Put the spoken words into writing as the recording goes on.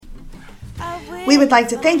We would like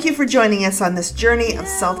to thank you for joining us on this journey of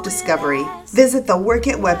self-discovery. Visit the Work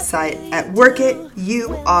It website at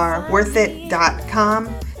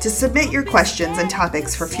workitYouAreWorthIt.com to submit your questions and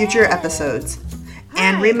topics for future episodes.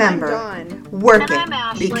 And remember, work it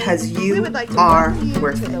because you are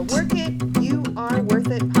worth it. The Work It, You Are Worth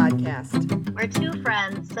It podcast. Where two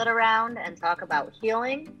friends sit around and talk about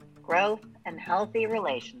healing, growth, and healthy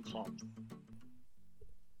relationships.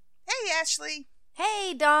 Hey, Ashley.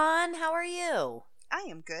 Hey, Dawn. How are you? I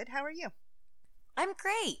am good. How are you? I'm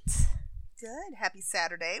great. Good. Happy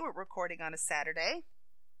Saturday. We're recording on a Saturday.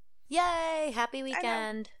 Yay. Happy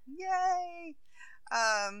weekend. Yay.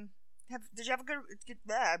 Did you have a good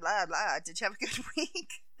blah, blah, blah. Did you have a good week?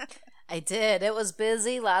 I did. It was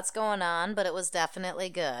busy, lots going on, but it was definitely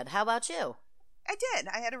good. How about you? I did.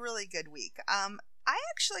 I had a really good week. I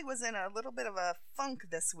actually was in a little bit of a funk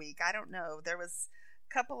this week. I don't know. There was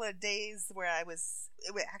a couple of days where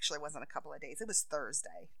it actually wasn't a couple of days. It was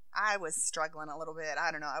Thursday. I was struggling a little bit.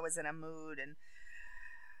 I don't know. I was in a mood, and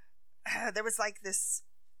there was like this.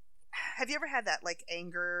 Have you ever had that like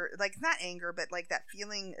anger, like not anger, but like that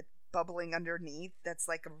feeling bubbling underneath that's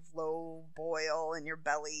like a low boil in your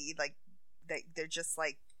belly, like they're just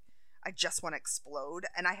like, I just want to explode,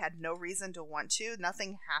 and I had no reason to want to.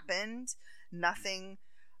 Nothing happened. Nothing.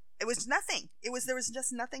 It was nothing. There was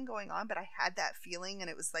just nothing going on, but I had that feeling, and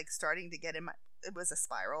it was like starting to get in my, it was a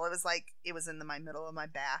spiral. It was like, it was in my middle of my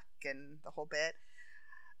back and the whole bit.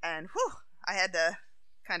 And I had to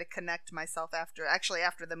kind of connect myself after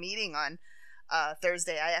the meeting on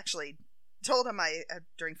Thursday. I actually told him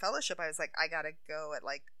during fellowship, I was like, I gotta go at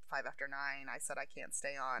like 9:05. I said I can't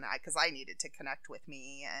stay on because I needed to connect with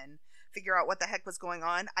me and figure out what the heck was going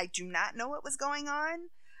on. I do not know what was going on.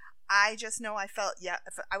 I just know I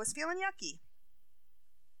was feeling yucky.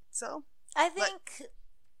 So I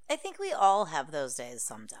think we all have those days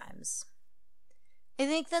sometimes. I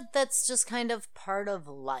think that's just kind of part of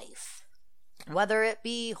life. Whether it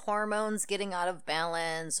be hormones getting out of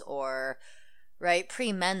balance, or right,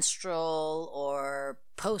 premenstrual or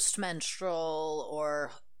postmenstrual,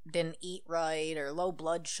 or didn't eat right, or low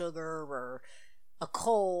blood sugar, or a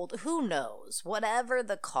cold, who knows, whatever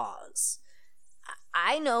the cause.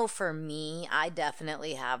 I know for me, I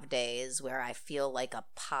definitely have days where I feel like a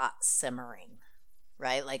pot simmering,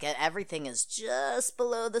 right? Like everything is just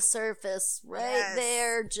below the surface, right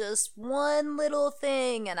there, just one little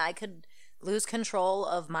thing, and I could lose control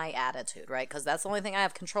of my attitude, right? Because that's the only thing I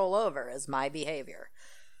have control over is my behavior.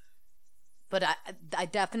 But I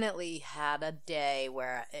definitely had a day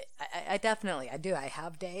where I do. I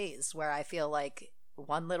have days where I feel like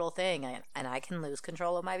one little thing and I can lose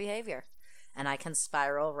control of my behavior. And I can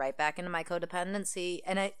spiral right back into my codependency.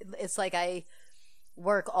 And it's like I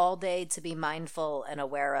work all day to be mindful and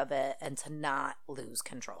aware of it and to not lose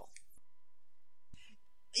control.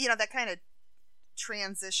 You know, that kind of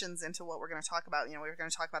transitions into what we're going to talk about. You know, we're going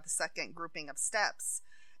to talk about the second grouping of steps,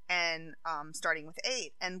 and starting with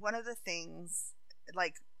 8. And one of the things,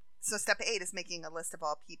 so step 8 is making a list of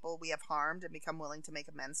all people we have harmed and become willing to make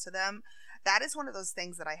amends to them. That is one of those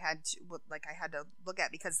things that I had to look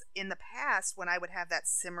at, because in the past, when I would have that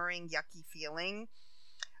simmering, yucky feeling,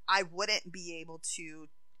 I wouldn't be able to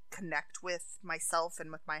connect with myself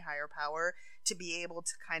and with my higher power to be able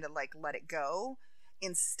to kind of like let it go.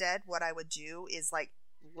 Instead, what I would do is like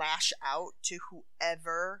lash out to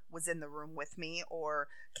whoever was in the room with me or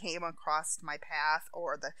came across my path,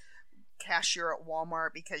 or the cashier at Walmart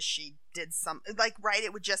because she did something right.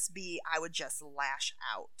 It would just be, I would just lash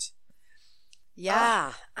out.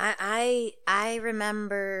 Yeah, I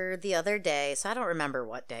remember the other day, so I don't remember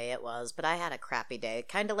what day it was, but I had a crappy day,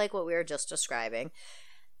 kind of like what we were just describing.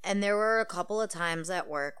 And there were a couple of times at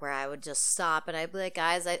work where I would just stop and I'd be like,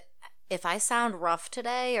 guys, if I sound rough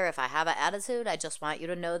today, or if I have an attitude, I just want you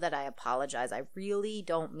to know that I apologize. I really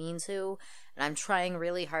don't mean to, and I'm trying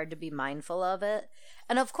really hard to be mindful of it.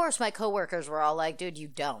 And of course, my coworkers were all like, dude, you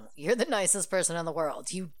don't. You're the nicest person in the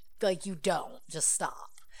world. You don't. Just stop.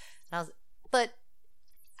 But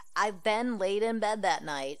I then laid in bed that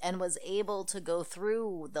night and was able to go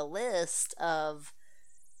through the list of,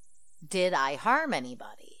 did I harm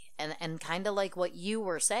anybody? And kind of like what you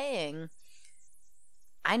were saying,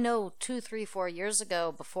 I know 2, 3, 4 years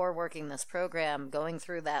ago, before working this program, going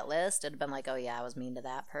through that list, it'd been like, oh yeah, I was mean to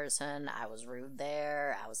that person, I was rude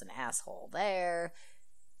there, I was an asshole there.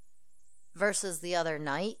 Versus the other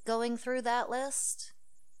night going through that list,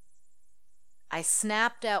 I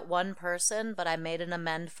snapped at one person, but I made an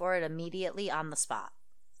amend for it immediately on the spot.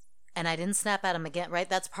 And I didn't snap at him again, right?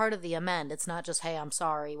 That's part of the amend. It's not just, hey, I'm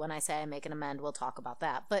sorry. When I say I make an amend, we'll talk about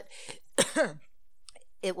that. But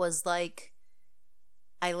it was like,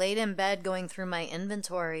 I laid in bed going through my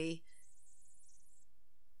inventory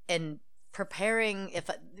and preparing,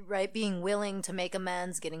 being willing to make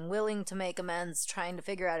amends, getting willing to make amends, trying to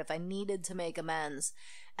figure out if I needed to make amends.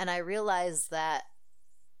 And I realized that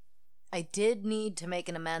I did need to make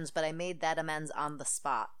an amends, but I made that amends on the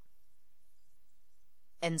spot.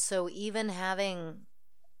 And so even having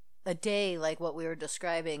a day like what we were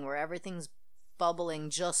describing, where everything's bubbling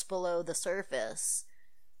just below the surface,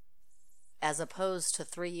 as opposed to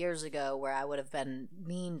 3 years ago where I would have been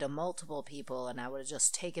mean to multiple people and I would have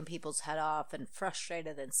just taken people's head off and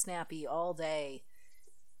frustrated and snappy all day.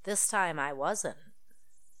 This time I wasn't.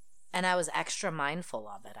 And I was extra mindful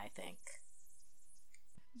of it, I think.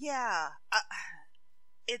 Yeah.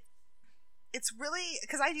 It's really,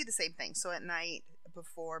 because I do the same thing. So at night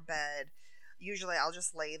before bed, usually I'll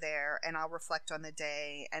just lay there and I'll reflect on the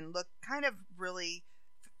day and look kind of really,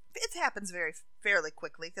 it happens fairly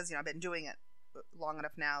quickly because, I've been doing it long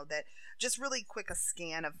enough now that just really quick a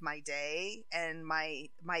scan of my day and my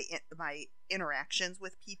interactions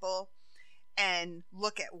with people and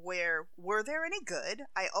look at were there any good.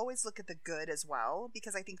 I always look at the good as well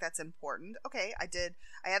because I think that's important. Okay, I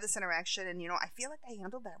had this interaction and I feel like I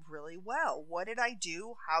handled that really well. What did I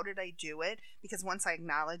do? How did I do it? Because once I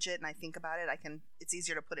acknowledge it and I think about it, it's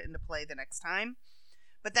easier to put it into play the next time.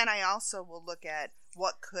 But then I also will look at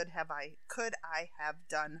what could I have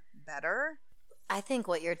done better? I think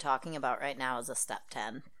what you're talking about right now is a step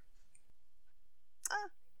 10.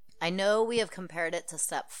 I know we have compared it to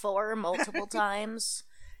step 4 multiple times,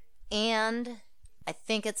 and I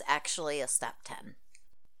think it's actually a step 10.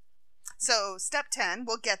 So step 10,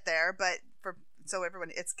 we'll get there, but so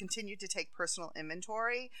everyone, it's continued to take personal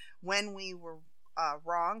inventory when we were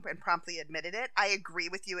wrong and promptly admitted it. I agree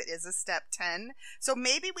with you. It is a step 10. So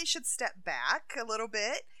maybe we should step back a little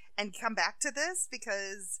bit and come back to this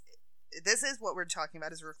because this is what we're talking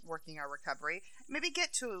about is working our recovery. Maybe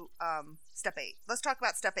get to step 8. Let's talk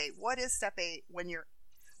about step 8. What is step 8 when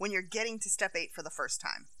you're getting to step 8 for the first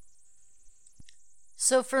time?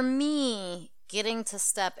 So for me, getting to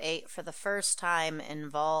step 8 for the first time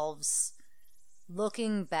involves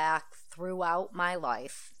looking back throughout my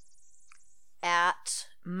life at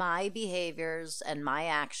my behaviors and my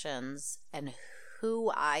actions and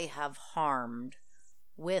who I have harmed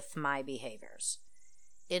with my behaviors.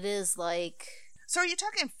 It is like... So are you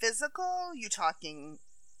talking physical? You talking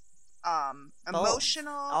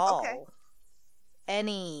emotional? All. Okay.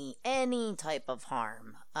 Any type of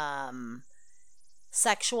harm.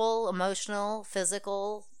 Sexual, emotional,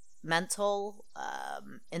 physical, mental,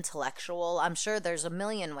 intellectual. I'm sure there's a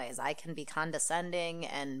million ways I can be condescending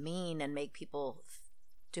and mean and make people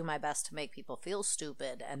do my best to make people feel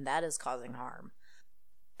stupid, and that is causing harm.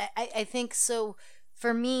 I think so.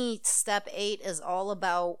 For me, step 8 is all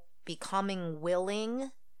about becoming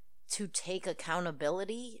willing to take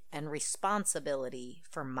accountability and responsibility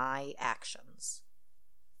for my actions.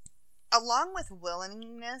 Along with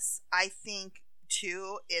willingness, I think,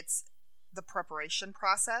 too, it's the preparation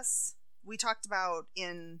process. We talked about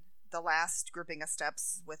in the last grouping of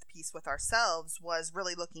steps with peace with ourselves was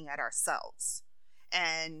really looking at ourselves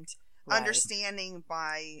and understanding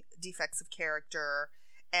my defects of character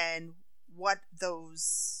and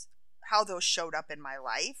how those showed up in my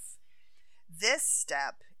life. This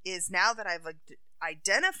step is, now that I've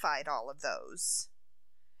identified all of those,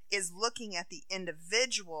 is looking at the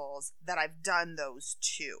individuals that I've done those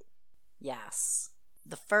to. Yes.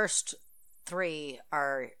 The first 3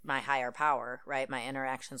 are my higher power, right? My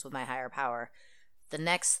interactions with my higher power. The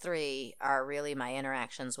next 3 are really my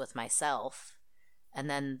interactions with myself. And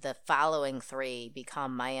then the following 3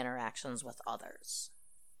 become my interactions with others.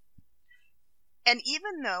 And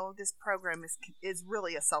even though this program is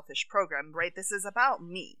really a selfish program, right? This is about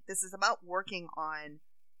me. This is about working on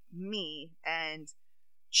me and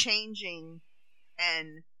changing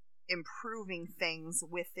and improving things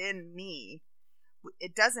within me.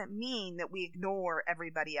 It doesn't mean that we ignore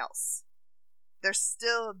everybody else. There's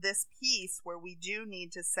still this piece where we do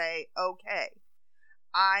need to say, okay,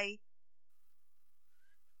 I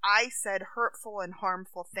said hurtful and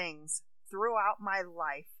harmful things throughout my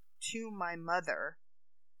life to my mother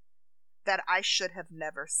that I should have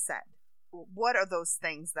never said. What are those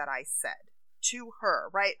things that I said to her,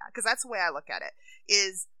 right? Because that's the way I look at it,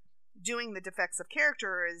 is doing the defects of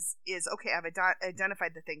character is okay, I've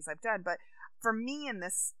identified the things I've done, but for me in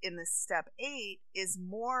this step 8 is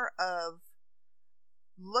more of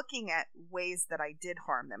looking at ways that I did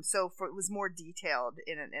harm them. So it was more detailed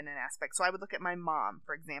in an aspect. So I would look at my mom,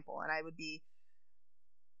 for example, and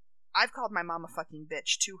I've called my mom a fucking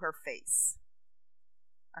bitch to her face.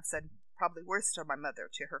 I've said probably worse to my mother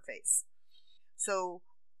to her face. So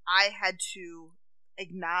I had to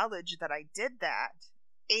acknowledge that I did that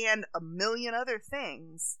and a million other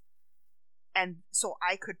things, and so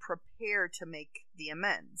I could prepare to make the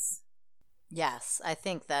amends. Yes, I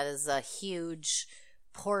think that is a huge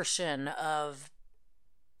portion of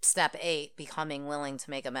step 8, becoming willing to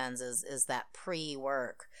make amends, is that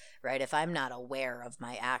pre-work, right? If I'm not aware of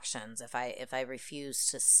my actions, if I refuse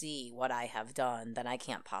to see what I have done, then I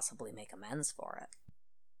can't possibly make amends for it.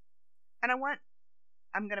 And I'm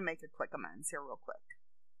going to make a quick amends here real quick.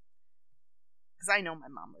 Because I know my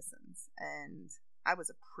mom listens, and I was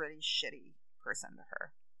a pretty shitty person to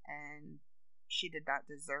her, and she did not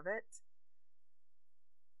deserve it.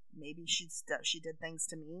 Maybe she did things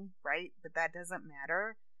to me, right? But that doesn't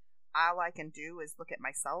matter. All I can do is look at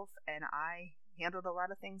myself, and I handled a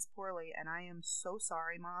lot of things poorly, and I am so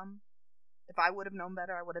sorry, Mom. If I would have known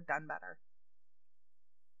better, I would have done better.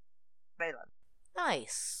 Bayla.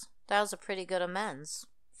 Nice. That was a pretty good amends.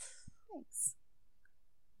 Thanks.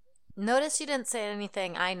 Notice you didn't say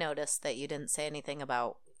anything. I noticed that you didn't say anything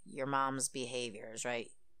about your mom's behaviors, right?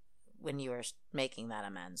 When you were making that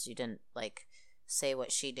amends. You didn't, say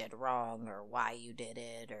what she did wrong or why you did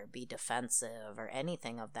it or be defensive or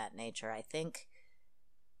anything of that nature. I think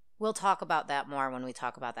we'll talk about that more when we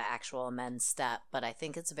talk about the actual amends step, but I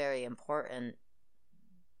think it's very important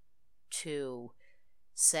to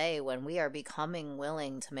say when we are becoming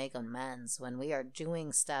willing to make amends, when we are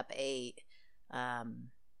doing step 8,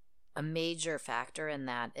 a major factor in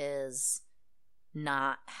that is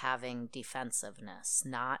not having defensiveness,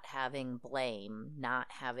 not having blame, not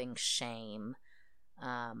having shame.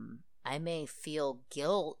 I may feel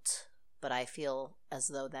guilt, but I feel as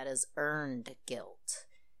though that is earned guilt.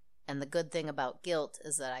 And the good thing about guilt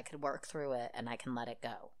is that I can work through it and I can let it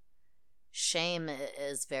go. Shame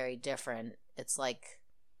is very different. It's like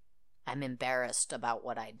I'm embarrassed about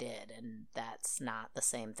what I did, and that's not the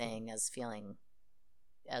same thing as feeling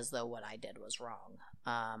as though what I did was wrong.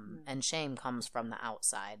 And shame comes from the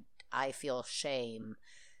outside. I feel shame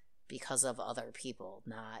because of other people,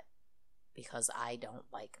 not because I don't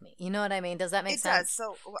like me. You know what I mean? Does that make sense? It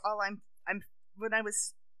does. So I'm when I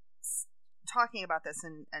was talking about this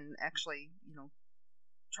and actually,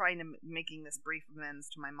 trying to making this brief amends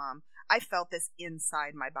to my mom, I felt this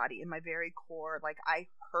inside my body, in my very core. Like, I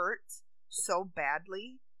hurt so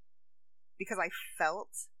badly because I felt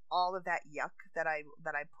all of that yuck that I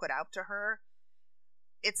put out to her.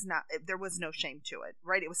 There was no shame to it,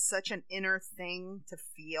 right? It was such an inner thing to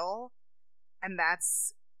feel, and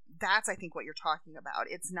that's I think what you're talking about.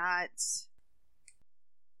 It's not,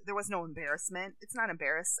 there was no embarrassment. It's not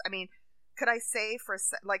embarrassed. I mean, could I say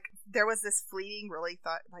there was this fleeting really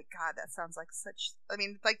thought, God, that sounds like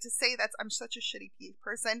to say I'm such a shitty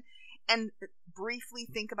person, and briefly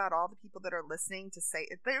think about all the people that are listening to say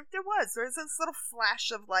it. There's this little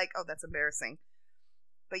flash of oh, that's embarrassing.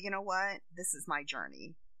 But you know what? This is my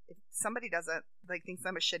journey. If somebody doesn't thinks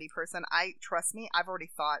I'm a shitty person, trust me, I've already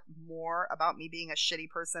thought more about me being a shitty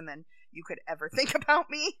person than you could ever think about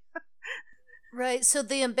me. Right. So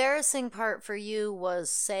the embarrassing part for you was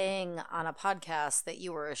saying on a podcast that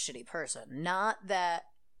you were a shitty person, not that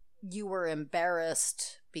you were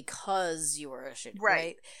embarrassed because you were a shitty,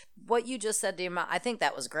 right? What you just said to your mom, I think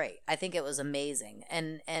that was great. I think it was amazing.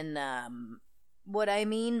 And what I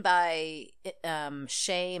mean by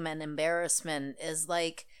shame and embarrassment is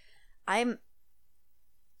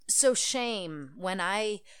shame when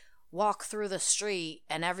I walk through the street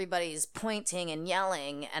and everybody's pointing and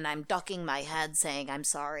yelling and I'm ducking my head saying, I'm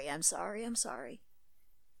sorry, I'm sorry, I'm sorry.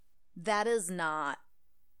 That is not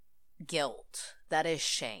guilt. That is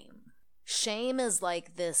shame. Shame is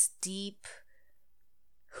like this deep,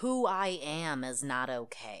 who I am is not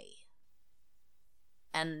okay.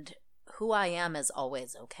 And who I am is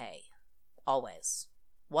always okay. Always.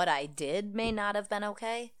 What I did may not have been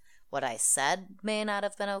okay. What I said may not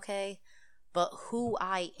have been okay. But who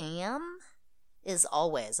I am is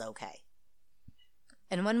always okay.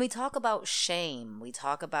 And when we talk about shame, we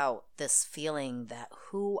talk about this feeling that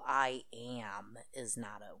who I am is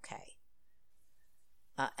not okay.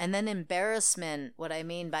 And then embarrassment, what I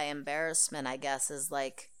mean by embarrassment, I guess, is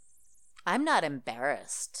I'm not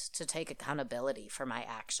embarrassed to take accountability for my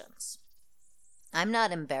actions. I'm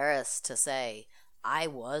not embarrassed to say I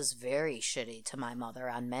was very shitty to my mother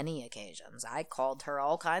on many occasions. I called her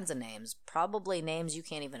all kinds of names, probably names you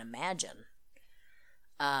can't even imagine.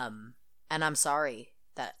 And I'm sorry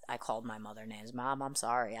that I called my mother names. Mom, I'm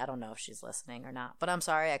sorry. I don't know if she's listening or not, but I'm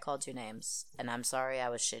sorry I called you names, and I'm sorry I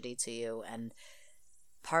was shitty to you. And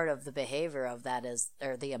part of the behavior of that is,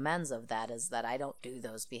 or the amends of that is that I don't do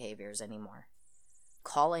those behaviors anymore.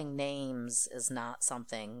 calling names is not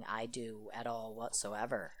something I do at all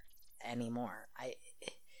whatsoever anymore.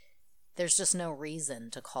 There's just no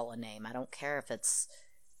reason to call a name. I don't care if it's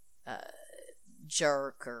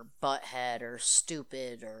jerk or butthead or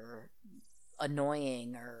stupid or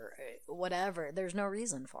annoying or whatever. There's no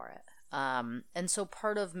reason for it. And so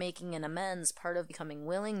part of making an amends, part of becoming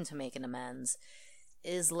willing to make an amends,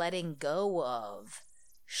 is letting go of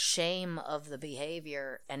shame of the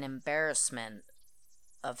behavior and embarrassment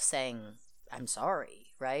of saying, I'm sorry,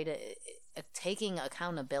 right? Taking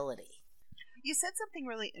accountability. You said something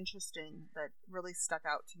really interesting that really stuck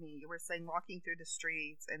out to me. You were saying walking through the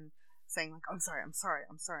streets and saying, like, I'm sorry.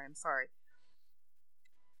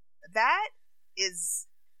 That is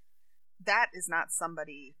not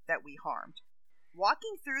somebody that we harmed.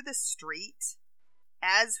 Walking through the street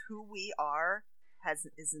as who we are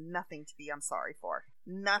is nothing to be I'm sorry for.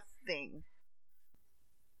 Nothing.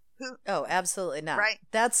 Oh, absolutely not. Right?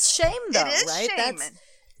 That's shame, though, it is right? Shame.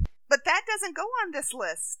 But that doesn't go on this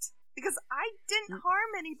list because I didn't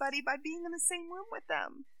harm anybody by being in the same room with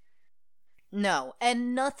them. No,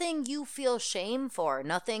 and nothing you feel shame for,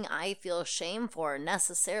 nothing I feel shame for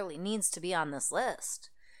necessarily needs to be on this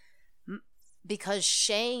list. Because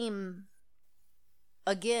shame,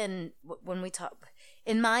 again, when we talk,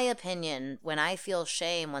 in my opinion, when I feel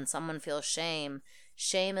shame, when someone feels shame,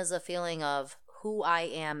 shame is a feeling of who I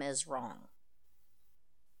am is wrong.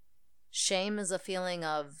 Shame is a feeling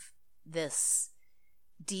of this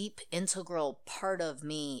deep, integral part of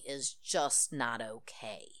me is just not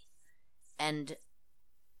okay. And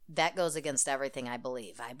that goes against everything I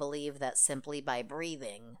believe. I believe that simply by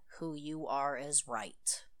breathing, who you are is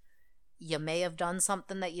right. You may have done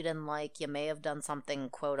something that you didn't like. You may have done something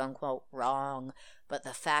quote unquote wrong. But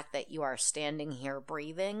the fact that you are standing here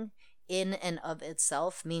breathing in and of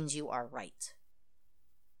itself means you are right.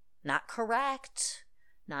 Not correct,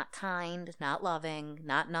 not kind, not loving,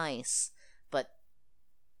 not nice, but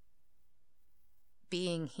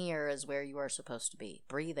being here is where you are supposed to be.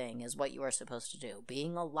 Breathing is what you are supposed to do.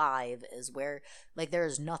 Being alive is where, like, there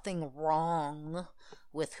is nothing wrong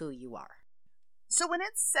with who you are. So when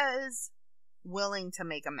it says willing to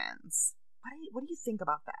make amends, what do you think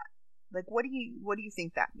about that? Like, what do you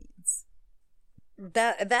think that means?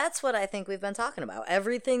 That's what I think we've been talking about.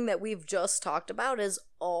 Everything that we've just talked about is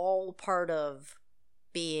all part of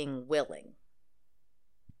being willing.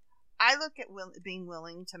 I look at being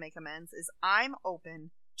willing to make amends as I'm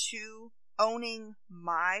open to owning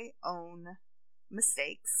my own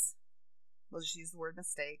mistakes. We'll just use the word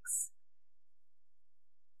mistakes.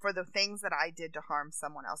 For the things that I did to harm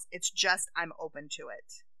someone else. It's just I'm open to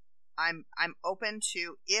it. I'm open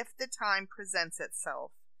to, if the time presents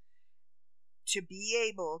itself, to be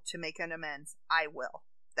able to make an amends, I will.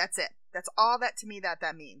 That's it. That's all that to me that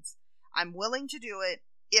means. I'm willing to do it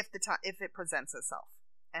if it presents itself,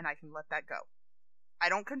 and I can let that go. I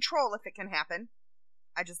don't control if it can happen.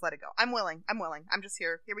 I just let it go. I'm willing. I'm just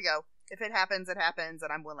here. Here we go. If it happens, it happens,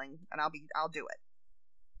 and I'm willing, and I'll do it.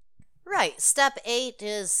 Right. Step 8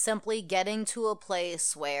 is simply getting to a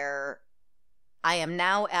place where I am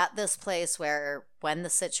now at this place where when the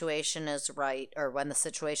situation is right, or when the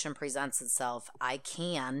situation presents itself, I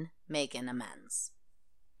can make an amends.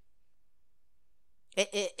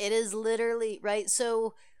 It is literally, right?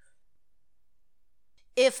 So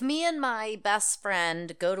if me and my best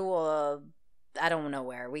friend go to I don't know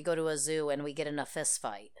where, we go to a zoo and we get in a fist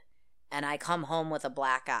fight, and I come home with a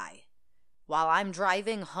black eye, while I'm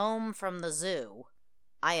driving home from the zoo,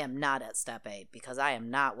 I am not at step 8 because I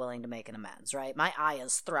am not willing to make an amends, right? My eye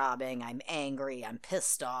is throbbing, I'm angry, I'm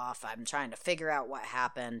pissed off, I'm trying to figure out what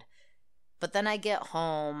happened. But then I get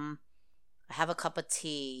home, I have a cup of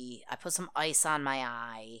tea, I put some ice on my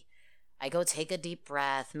eye, I go take a deep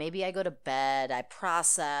breath, maybe I go to bed, I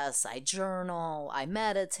process, I journal, I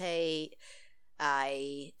meditate,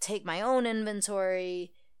 I take my own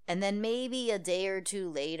inventory, and then maybe a day or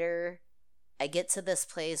two later, I get to this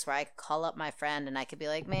place where I could call up my friend and I could be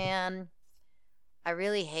like, man, I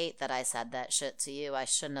really hate that I said that shit to you. I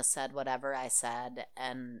shouldn't have said whatever I said.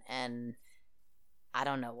 And I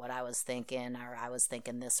don't know what I was thinking, or I was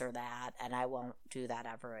thinking this or that, and I won't do that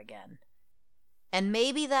ever again. And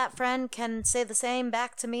maybe that friend can say the same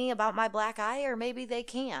back to me about my black eye, or maybe they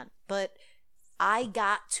can't. But I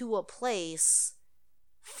got to a place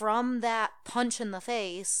from that punch in the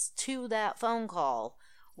face to that phone call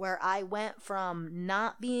where I went from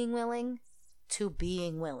not being willing to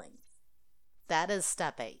being willing. That is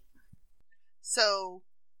step 8. So,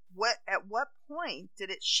 at what point did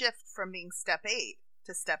it shift from being step 8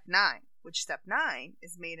 to step 9? Which step 9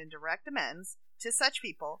 is made in direct amends to such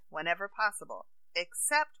people whenever possible,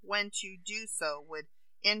 except when to do so would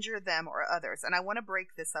injure them or others. And I want to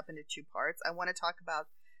break this up into two parts. I want to talk about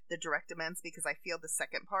the direct amends because I feel the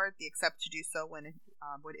second part, the except to do so when it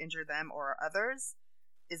would injure them or others,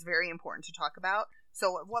 is very important to talk about.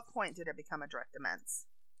 So at what point did it become a direct amends?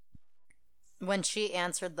 When she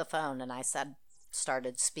answered the phone and I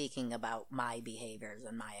started speaking about my behaviors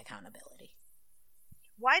and my accountability.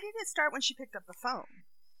 Why did it start when she picked up the phone?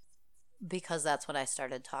 Because that's when I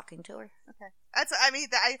started talking to her. Okay. I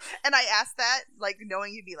asked that, like,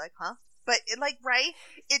 knowing you'd be like, huh? But, right?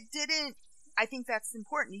 It didn't, I think that's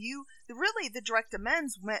important. The direct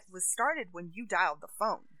amends was started when you dialed the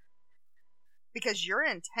phone. Because your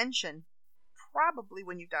intention, probably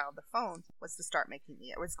when you dialed the phone, was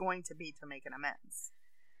going to be to make an amends.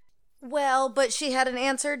 Well, but she hadn't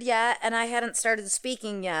answered yet, and I hadn't started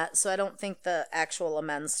speaking yet, so I don't think the actual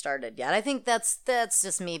amends started yet. I think that's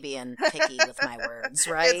just me being picky with my words,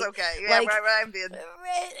 right? It's okay. Yeah, right, I'm being...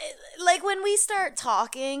 Like, when we start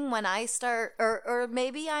talking, when I start... Or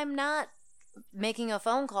maybe I'm not making a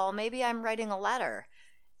phone call, maybe I'm writing a letter.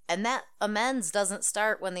 And that amends doesn't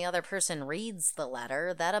start when the other person reads the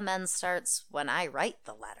letter. That amends starts when I write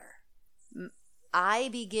the letter. I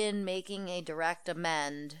begin making a direct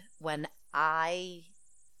amend when I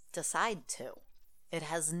decide to. It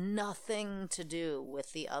has nothing to do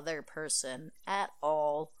with the other person at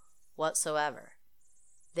all whatsoever.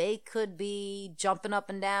 They could be jumping up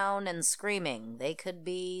and down and screaming. They could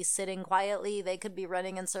be sitting quietly. They could be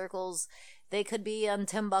running in circles. They could be on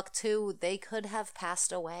Timbuktu. They could have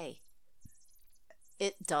passed away.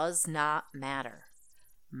 It does not matter.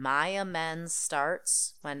 My amends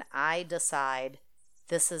starts when I decide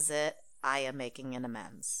this is it, I am making an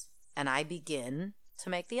amends. And I begin to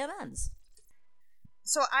make the amends.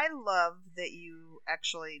 So I love that you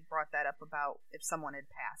actually brought that up about if someone had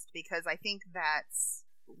passed, because I think that's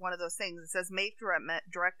one of those things. It says make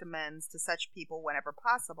direct amends to such people whenever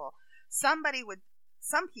possible. Some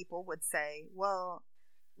people would say, well,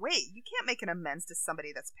 wait, you can't make an amends to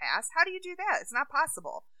somebody that's passed. How do you do that? It's not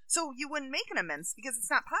possible. So you wouldn't make an amends because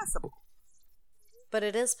it's not possible. But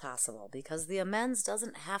it is possible because the amends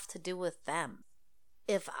doesn't have to do with them.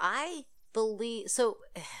 If I believe... So,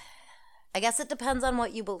 I guess it depends on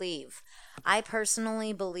what you believe. I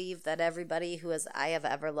personally believe that everybody I have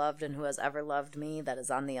ever loved and who has ever loved me that is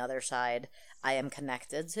on the other side, I am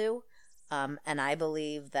connected to. And I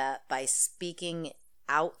believe that by speaking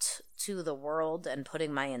out to the world and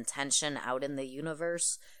putting my intention out in the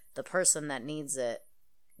universe, the person that needs it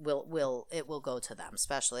will go to them,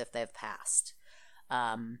 especially if they've passed.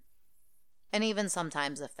 And even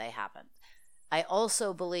sometimes if they haven't. I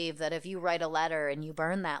also believe that if you write a letter and you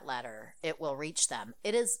burn that letter, it will reach them.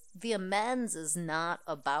 The amends is not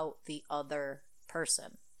about the other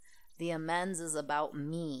person. The amends is about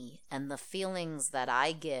me and the feelings that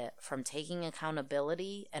I get from taking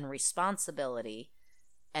accountability and responsibility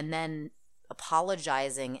and then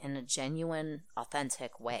apologizing in a genuine,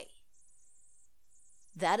 authentic way.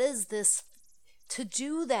 To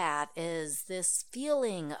do that is this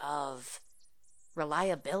feeling of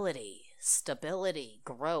reliability, stability,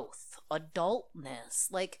 growth, adultness.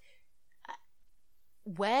 Like,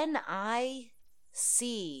 when I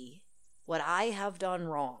see what I have done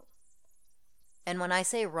wrong, and when I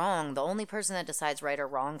say wrong, the only person that decides right or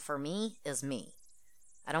wrong for me is me.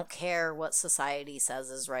 I don't care what society says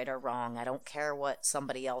is right or wrong. I don't care what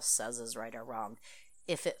somebody else says is right or wrong.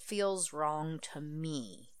 If it feels wrong to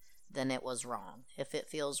me, then it was wrong. If it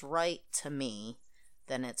feels right to me,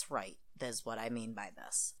 then it's right. That's what I mean by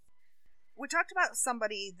this. We talked about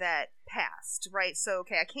somebody that passed, right? So,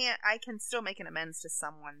 okay, I can still make an amends to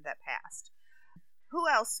someone that passed. Who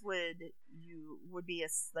else would be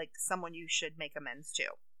someone you should make amends to?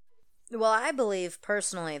 Well, I believe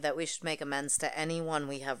personally that we should make amends to anyone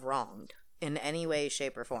we have wronged in any way,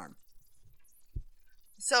 shape, or form.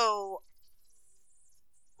 So,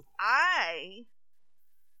 I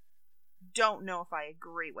don't know if I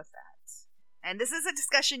agree with that. And this is a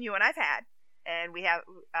discussion you and I've had, and we have,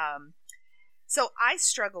 so I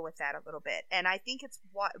struggle with that a little bit. And I think it's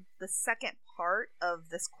what the second part of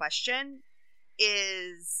this question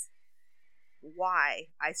is why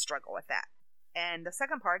I struggle with that. And the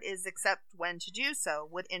second part is except when to do so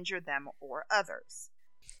would injure them or others.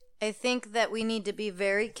 I think that we need to be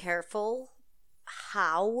very careful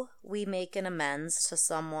how we make an amends to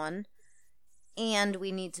someone, and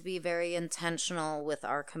we need to be very intentional with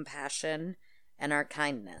our compassion and our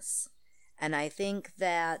kindness. And I think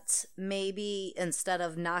that maybe instead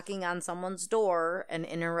of knocking on someone's door and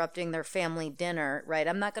interrupting their family dinner, right?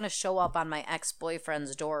 I'm not going to show up on my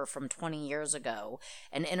ex-boyfriend's door from 20 years ago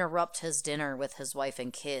and interrupt his dinner with his wife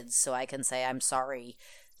and kids so I can say I'm sorry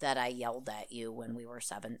that I yelled at you when we were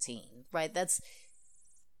 17, right?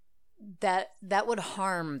 That would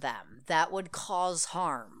harm them. That would cause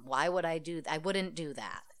harm. Why would I do that? I wouldn't do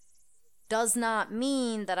that. Does not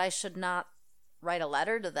mean that I should not write a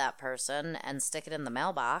letter to that person and stick it in the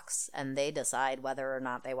mailbox, and they decide whether or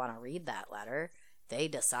not they want to read that letter. They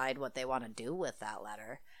decide what they want to do with that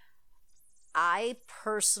letter. I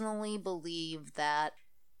personally believe that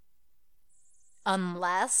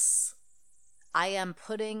unless I am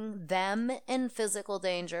putting them in physical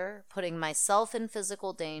danger, putting myself in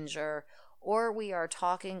physical danger, or we are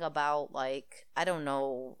talking about, like, I don't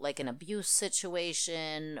know, like an abuse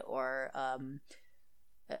situation or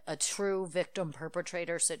a true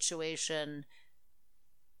victim-perpetrator situation,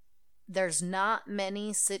 there's not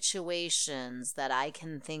many situations that I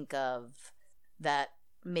can think of that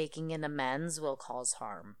making an amends will cause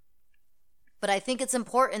harm. But I think it's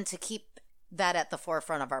important to keep that at the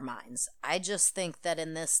forefront of our minds. I just think that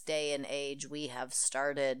in this day and age, we have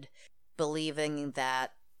started believing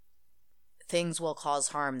that things will cause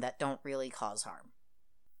harm that don't really cause harm.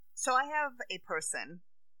 So I have a person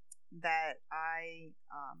that I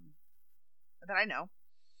know,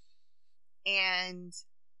 and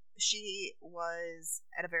she was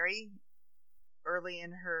at a very early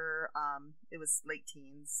in her, it was late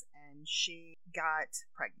teens, and she got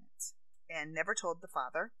pregnant and never told the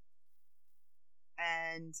father.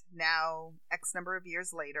 And now, X number of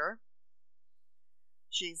years later,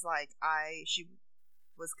 she's like, she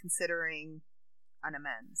was considering an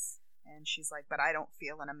amends. And she's like, but I don't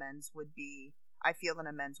feel an amends I feel an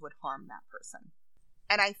amends would harm that person.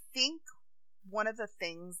 And I think one of the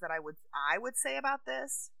things that I would say about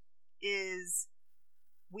this is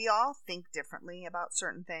we all think differently about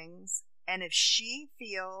certain things. And if she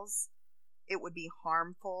feels it would be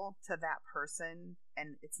harmful to that person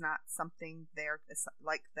and it's not something they're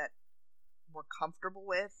like that we're comfortable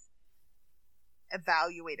with,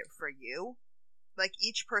 evaluate it for you. Like,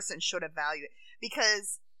 each person should evaluate,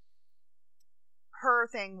 because her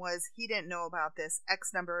thing was he didn't know about this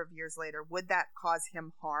X number of years later. Would that cause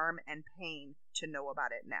him harm and pain to know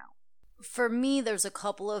about it now? For me, there's a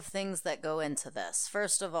couple of things that go into this.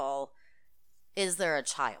 First of all, is there a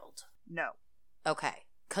child? No. Okay.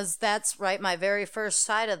 Because that's right. My very first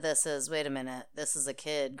side of this is, wait a minute, this is a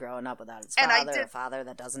kid growing up without his father, a father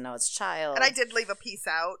that doesn't know his child. And I did leave a piece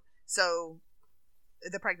out, so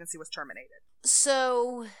the pregnancy was terminated.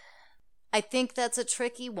 So I think that's a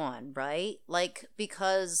tricky one, right? Like,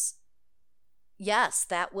 because yes,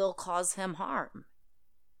 that will cause him harm.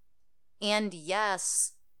 And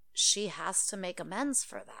yes, she has to make amends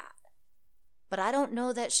for that. But I don't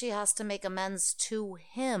know that she has to make amends to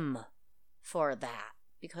him for that,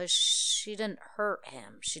 because she didn't hurt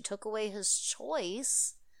him. She took away his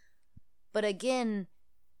choice. But again,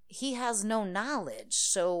 he has no knowledge,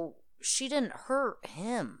 so she didn't hurt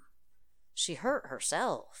him. She hurt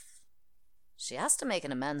herself. She has to make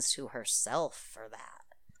an amends to herself for that.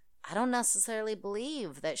 I don't necessarily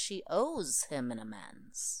believe that she owes him an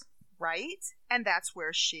amends. Right? And that's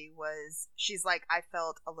where she's like, I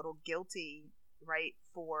felt a little guilty, right,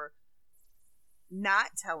 for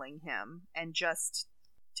not telling him and just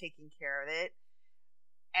taking care of it.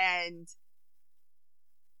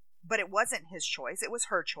 But it wasn't his choice. It was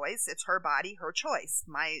her choice. It's her body, her choice.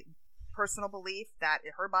 My personal belief that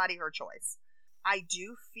her body, her choice. I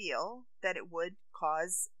do feel that it would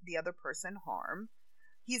cause the other person harm.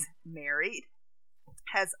 He's married,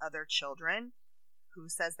 has other children. Who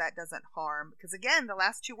says that doesn't harm? Because again, the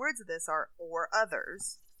last two words of this are "or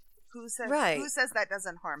others." Who says that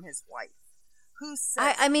doesn't harm his wife? Who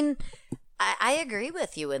says? I agree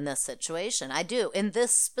with you in this situation. I do. In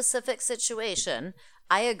this specific situation,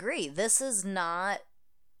 I agree. This is not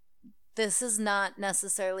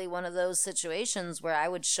necessarily one of those situations where I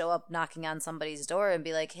would show up knocking on somebody's door and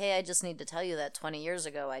be like, hey, I just need to tell you that 20 years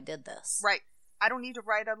ago I did this. Right. I don't need to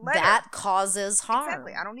write a letter. That causes harm.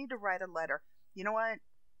 Exactly. I don't need to write a letter. You know what?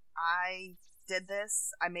 I did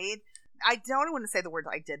this. I don't want to say the word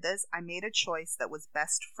I did this. I made a choice that was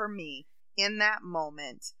best for me in that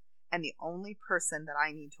moment. And the only person that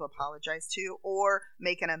I need to apologize to or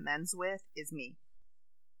make an amends with is me.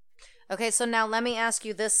 Okay, so now let me ask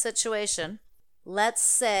you this situation. Let's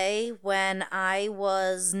say when I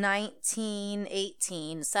was 19,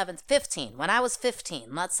 18, 15. When I was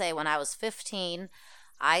 15, let's say when I was 15,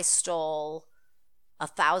 I stole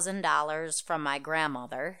 $1,000 from my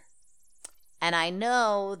grandmother. And I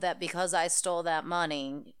know that because I stole that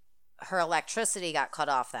money, her electricity got cut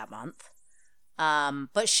off that month.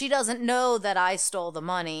 But she doesn't know that I stole the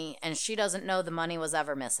money, and she doesn't know the money was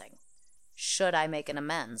ever missing. should I make an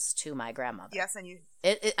amends to my grandmother? Yes, and you.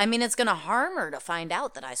 I mean, it's going to harm her to find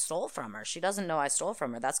out that I stole from her. She doesn't know I stole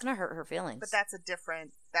from her. That's going to hurt her feelings. But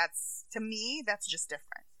to me, that's just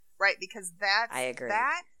different, right? Because I agree.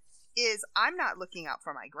 That is, I'm not looking out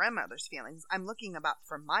for my grandmother's feelings. I'm looking about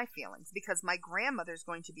for my feelings, because my grandmother's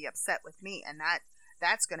going to be upset with me, and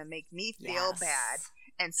that's going to make me feel bad.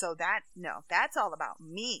 And so that's all about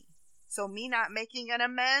me. So me not making an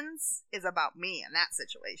amends is about me in that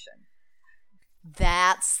situation.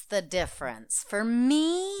 That's the difference. For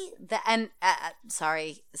me,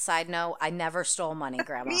 sorry, side note, I never stole money,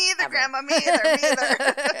 Grandma. Me either, ever. Grandma, me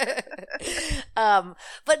either.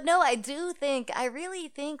 But no, I really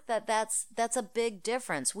think that's a big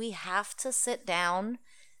difference. We have to sit down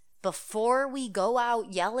before we go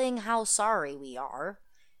out yelling how sorry we are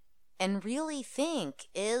and really think,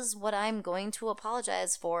 is what I'm going to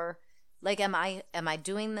apologize for, like, am I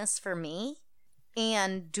doing this for me?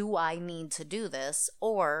 And do I need to do this,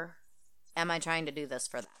 or am I trying to do this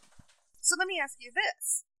for them? So let me ask you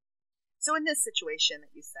this. So in this situation that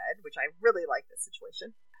you said, which I really like this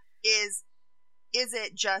situation, is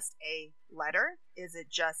it just a letter? Is it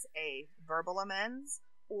just a verbal amends?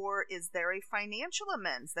 Or is there a financial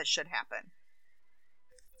amends that should happen?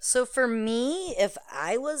 So for me, if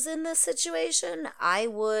I was in this situation, I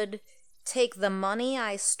would take the money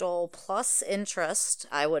I stole plus interest.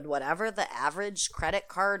 I would, whatever the average credit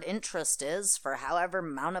card interest is for however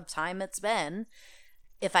amount of time it's been,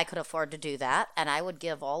 if I could afford to do that, and I would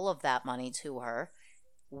give all of that money to her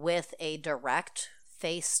with a direct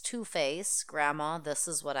face-to-face, Grandma, this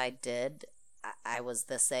is what I did. I was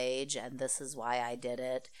this age, and this is why I did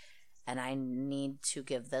it, and I need to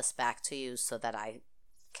give this back to you so that I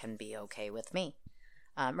can be okay with me.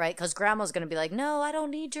 Right? Because Grandma's going to be like, no, I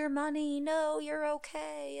don't need your money. No, you're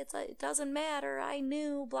okay. It doesn't matter. I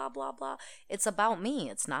knew, blah, blah, blah. It's about me.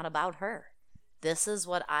 It's not about her. This is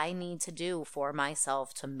what I need to do for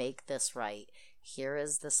myself to make this right. Here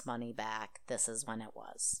is this money back. This is when it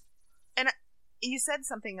was. And you said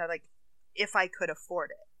something like, if I could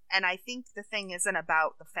afford it. And I think the thing isn't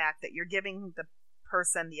about the fact that you're giving the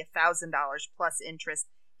person the $1,000 plus interest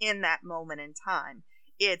in that moment in time.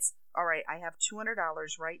 It's, all right, I have $200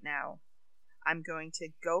 right now. I'm going to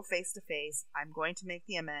go face to face. I'm going to make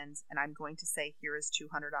the amends, and I'm going to say, here is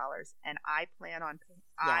 $200. And I plan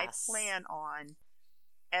on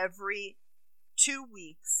every 2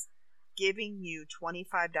 weeks giving you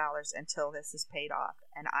 $25 until this is paid off,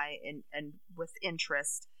 and with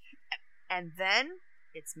interest. And then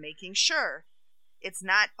it's making sure it's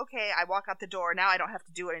not, okay, I walk out the door, now I don't have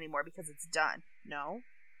to do it anymore because it's done. No.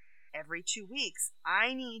 Every 2 weeks,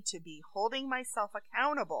 I need to be holding myself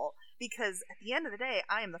accountable, because at the end of the day,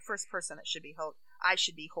 I am the first person that I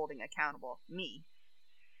should be holding accountable, me.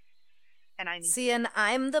 And and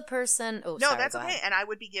I'm the person. Oh, no, sorry, that's okay. And I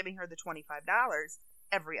would be giving her the $25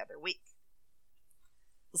 every other week.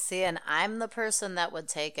 See, and I'm the person that would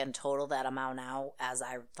take and total that amount out as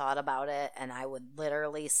I thought about it, and I would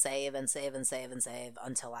literally save and save and save and save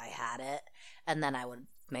until I had it, and then I would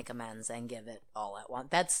make amends and give it all at once.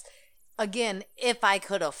 That's, again, if I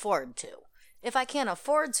could afford to. If I can't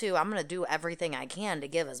afford to, I'm going to do everything I can to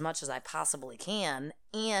give as much as I possibly can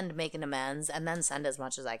and make an amends, and then send as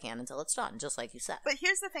much as I can until it's done, just like you said. But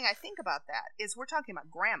here's the thing I think about that, is we're talking about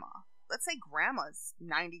Grandma. Let's say Grandma's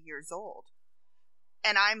 90 years old.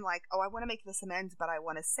 And I'm like, oh, I want to make this amends, but I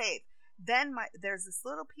want to save. Then there's this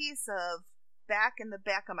little piece of in the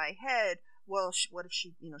back of my head, well, what if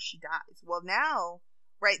she dies? Well, now,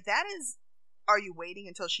 right, that is, are you waiting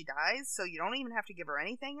until she dies so you don't even have to give her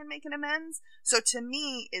anything and make an amends? So to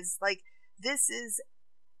me, is like, this is,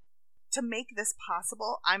 to make this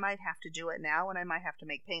possible, I might have to do it now, and I might have to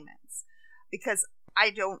make payments. Because I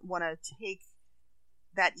don't want to take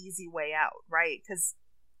that easy way out, right? Because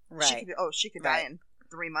she could die in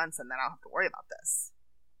 3 months, and then I'll have to worry about this.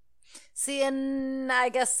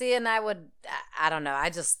 I would, I don't know.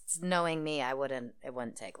 Knowing me, it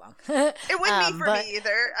wouldn't take long. It wouldn't be for me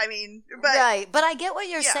either. I mean, but. Right. But I get what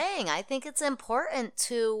you're saying. I think it's important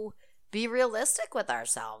to be realistic with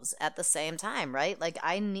ourselves at the same time, right? Like,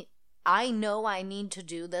 I know I need to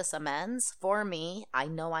do this amends for me. I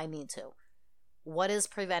know I need to. What is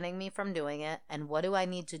preventing me from doing it? And what do I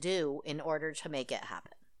need to do in order to make it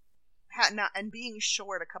happen? And being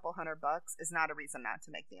short a couple $100 is not a reason not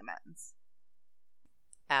to make the amends.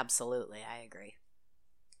 Absolutely, I agree.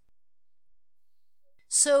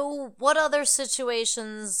 So, what other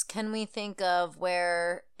situations can we think of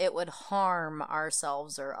where it would harm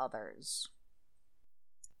ourselves or others?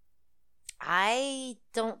 I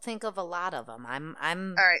don't think of a lot of them. I'm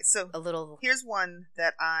all right. So a little. Here's one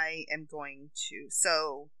that I am going to.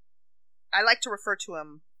 So, I like to refer to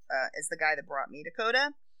him as the guy that brought me to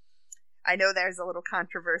Coda. I know there's a little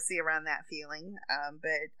controversy around that feeling,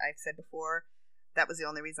 but I've said before that was the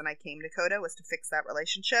only reason I came to Coda, was to fix that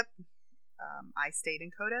relationship. I stayed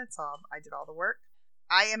in Coda. I did all the work.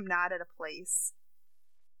 I am not at a place.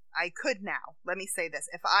 I could now. Let me say this: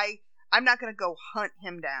 I'm not going to go hunt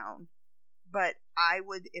him down, but I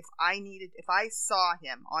would if I saw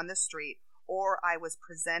him on the street or I was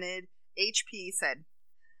presented. HP said,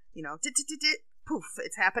 poof,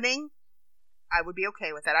 it's happening. I would be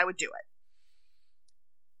okay with that. I would do it.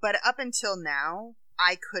 But up until now,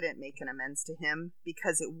 I couldn't make an amends to him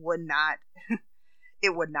because it would have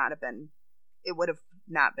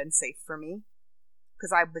not been safe for me,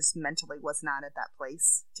 because I just mentally was not at that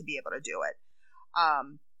place to be able to do it.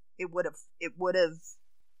 It would have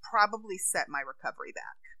probably set my recovery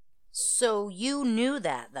back. So you knew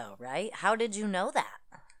that, though, right? How did you know that?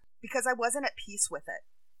 Because I wasn't at peace with it.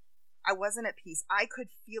 I wasn't at peace. I could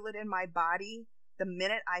feel it in my body the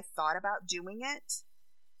minute I thought about doing it.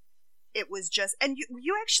 It was just, and you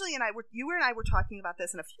and I were talking about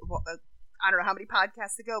this in I don't know how many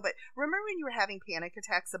podcasts ago, but remember when you were having panic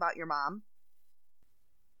attacks about your mom?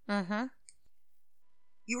 Mm-hmm.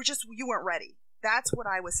 You weren't ready. That's what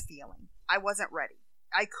I was feeling. I wasn't ready.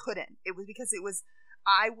 I couldn't. It was because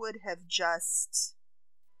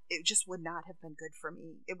it just would not have been good for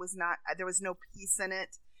me. It was not, there was no peace in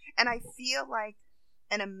it. And I feel like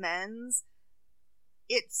an amends,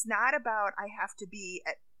 it's not about I have to be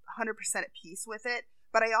at 100% at peace with it,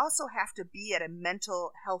 but I also have to be at a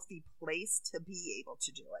mental healthy place to be able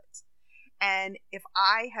to do it. And if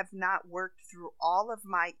I have not worked through all of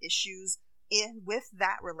my issues with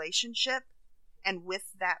that relationship and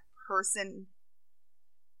with that person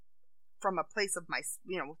from a place of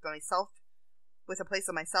with a place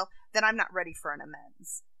of myself, then I'm not ready for an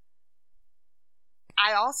amends.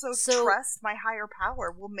 I also trust my higher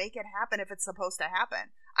power will make it happen if it's supposed to happen.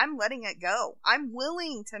 I'm letting it go. I'm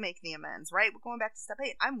willing to make the amends, right? We're going back to step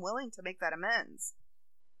 8. I'm willing to make that amends.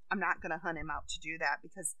 I'm not going to hunt him out to do that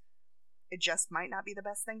because it just might not be the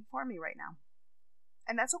best thing for me right now.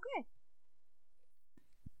 And that's okay.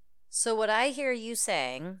 So what I hear you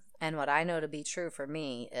saying, and what I know to be true for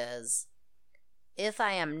me, is if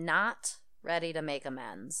I am not ready to make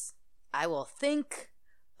amends, I will think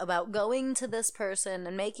about going to this person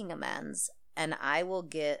and making amends, and I will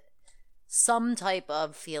get some type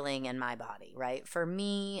of feeling in my body, right? For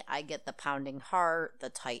me, I get the pounding heart, the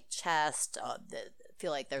tight chest,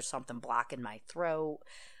 feel like there's something blocking my throat,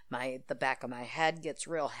 the back of my head gets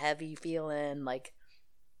real heavy feeling, like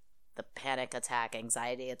the panic attack,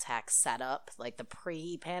 anxiety attack setup, like the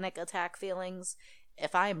pre-panic attack feelings.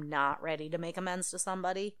 If I'm not ready to make amends to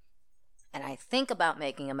somebody, and I think about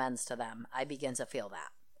making amends to them, I begin to feel that.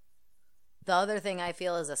 The other thing I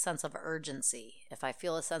feel is a sense of urgency. If I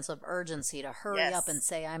feel a sense of urgency to hurry up and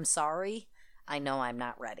say I'm sorry, I know I'm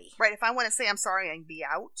not ready. Right, if I want to say I'm sorry and be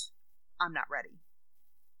out, I'm not ready.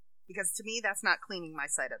 Because to me, that's not cleaning my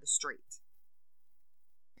side of the street.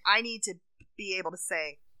 I need to be able to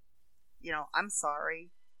say, I'm sorry.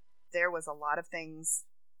 There was a lot of things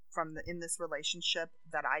in this relationship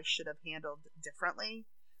that I should have handled differently.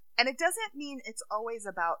 And it doesn't mean it's always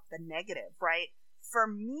about the negative, right? For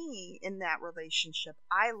me, in that relationship,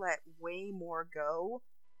 I let way more go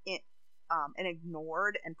and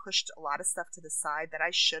ignored and pushed a lot of stuff to the side that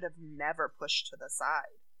I should have never pushed to the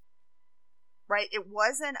side. Right? It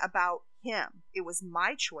wasn't about him. It was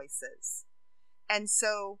my choices. And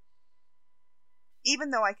so,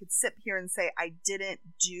 even though I could sit here and say I didn't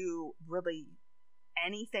do really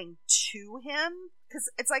anything to him, because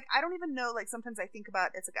it's like I don't even know, like sometimes I think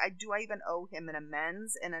about it's like do I even owe him an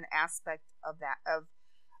amends in an aspect of that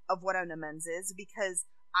of what an amends is, because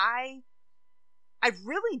I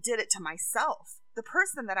really did it to myself. The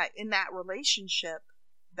person that in that relationship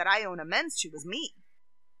that I owe an amends to was me,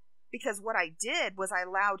 because what I did was I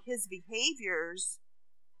allowed his behaviors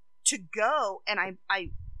to go, and I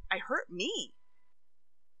hurt me.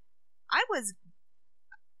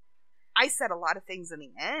 I said a lot of things in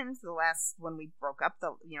the end. When we broke up,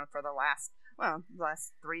 for the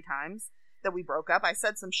last 3 times that we broke up, I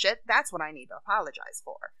said some shit. That's what I need to apologize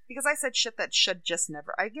for, because I said shit that shouldn't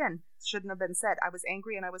have been said. I was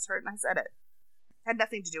angry and I was hurt and I said it. Had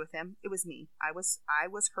nothing to do with him. It was me. I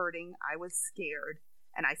was hurting. I was scared,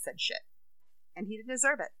 and I said shit, and he didn't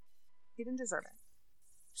deserve it. He didn't deserve it.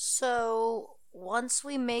 So once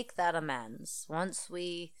we make that amends, once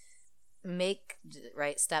we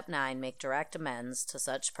step 9, make direct amends to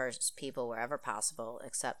such people wherever possible,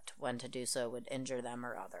 except when to do so would injure them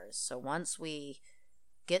or others. So once we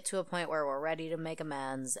get to a point where we're ready to make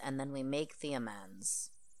amends, and then we make the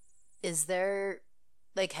amends, is there,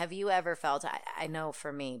 like, have you ever felt, I know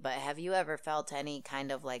for me, but have you ever felt any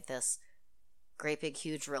kind of like this great big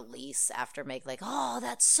huge release after like, oh,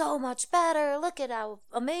 that's so much better, look at how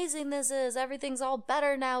amazing this is, everything's all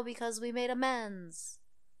better now because we made amends?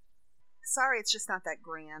 Sorry, it's just not that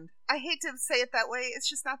grand. I hate to say it that way, it's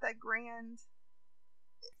just not that grand.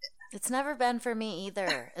 It's never been for me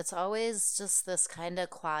either. It's always just this kind of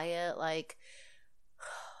quiet, like...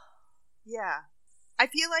 Yeah. I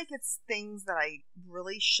feel like it's things that I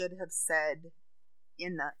really should have said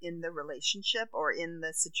in the relationship or in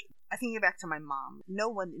the situation. I think back to my mom.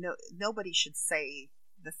 Nobody should say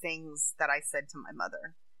the things that I said to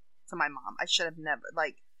my mom. I should have never,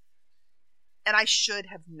 and I should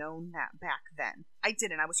have known that back then. I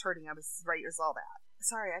didn't. I was hurting. I was right as all that.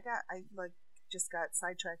 Sorry, I just got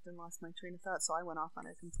sidetracked and lost my train of thought, so I went off on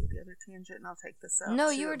a completely other tangent, and I'll take this out. No,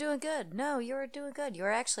 you were doing good. You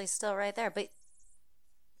were actually still right there. But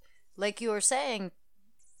like you were saying,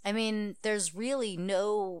 I mean, there's really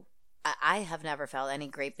no... I have never felt any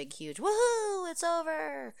great big huge, woohoo, it's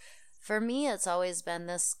over. For me, it's always been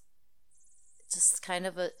this just kind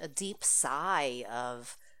of a deep sigh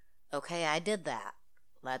of, okay, I did that.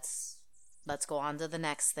 Let's go on to the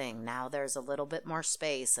next thing. Now there's a little bit more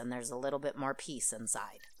space and there's a little bit more peace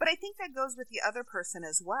inside. But I think that goes with the other person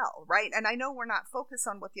as well, right? And I know we're not focused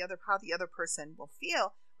on how the other person will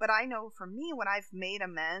feel, but I know for me, when I've made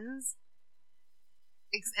amends,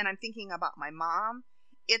 and I'm thinking about my mom,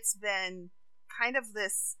 it's been kind of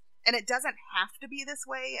this, and it doesn't have to be this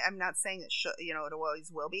way. I'm not saying it should, it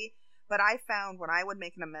always will be, but I found when I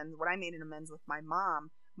made an amends with my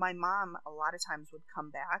mom a lot of times would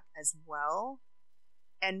come back as well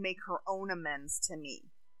and make her own amends to me.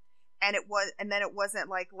 And then it wasn't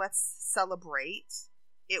like, let's celebrate.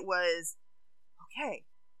 It was, okay,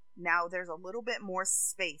 now there's a little bit more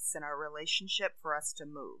space in our relationship for us to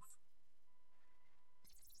move.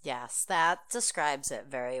 Yes, that describes it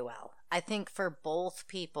very well. I think for both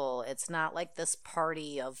people, it's not like this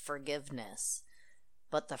party of forgiveness,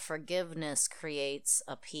 but the forgiveness creates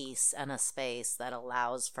a peace and a space that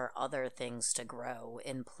allows for other things to grow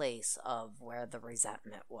in place of where the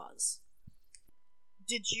resentment was.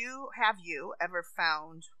 Have you ever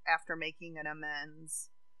found, after making an amends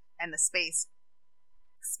and the space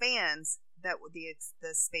expands, that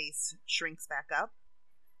the space shrinks back up?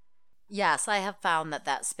 Yes, I have found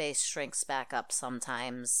that space shrinks back up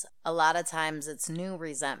sometimes. A lot of times it's new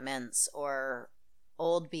resentments or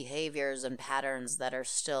old behaviors and patterns that are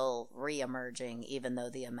still re-emerging even though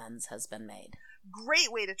the amends has been made.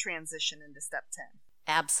 Great way to transition into step 10.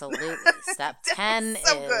 Absolutely. Step 10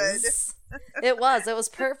 so is... It was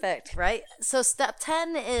perfect, right? So step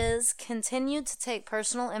 10 is continue to take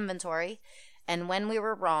personal inventory, and when we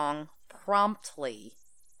were wrong, promptly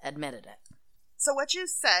admitted it. So what you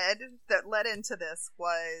said that led into this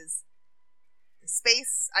was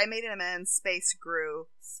space, I made an amends, space grew,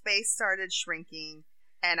 space started shrinking,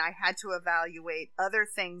 and I had to evaluate other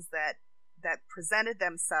things that presented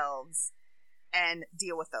themselves and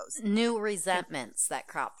deal with those. New resentments that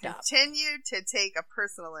cropped up. Continue to take a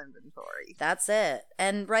personal inventory. That's it.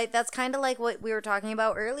 And right, that's kind of like what we were talking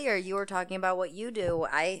about earlier. You were talking about what you do.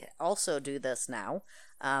 I also do this now.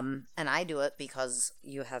 And I do it because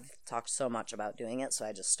you have talked so much about doing it, so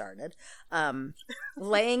I just started.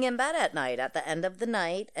 Laying in bed at night, at the end of the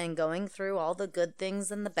night, and going through all the good things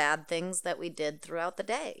and the bad things that we did throughout the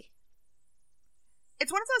day.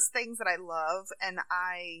 It's one of those things that I love, and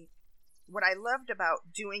what I loved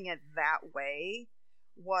about doing it that way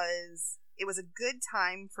was it was a good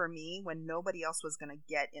time for me when nobody else was going to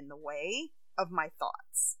get in the way of my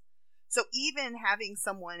thoughts. So even having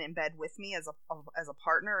someone in bed with me as a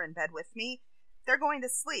partner in bed with me, they're going to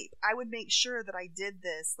sleep. I would make sure that I did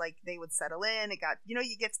this, like they would settle in. It got, you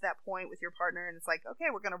get to that point with your partner and it's like,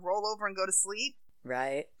 okay, we're going to roll over and go to sleep.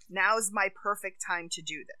 Right. Now's my perfect time to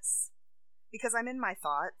do this because I'm in my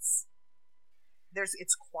thoughts.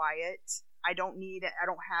 It's quiet. I don't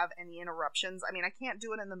have any interruptions. I mean, I can't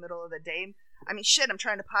do it in the middle of the day. I mean, I'm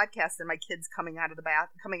trying to podcast and my kid's coming out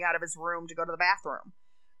of his room to go to the bathroom.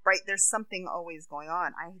 Right, there's something always going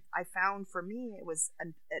on. I found for me it was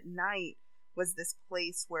at night was this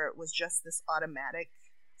place where it was just this automatic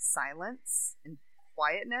silence and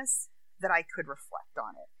quietness that I could reflect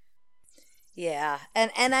on it. Yeah,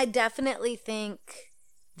 and I definitely think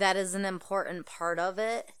that is an important part of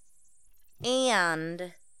it.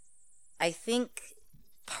 And I think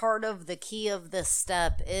part of the key of this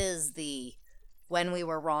step is when we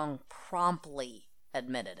were wrong, promptly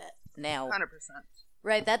admitted it. Now, 100%.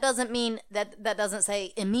 Right, that doesn't mean that doesn't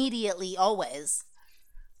say immediately always.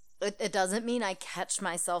 It doesn't mean I catch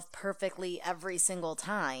myself perfectly every single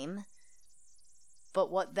time.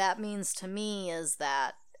 But what that means to me is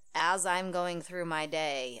that as I'm going through my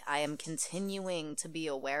day, I am continuing to be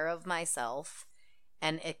aware of myself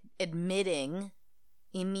and admitting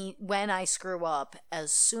when I screw up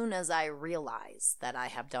as soon as I realize that I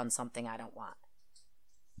have done something I don't want.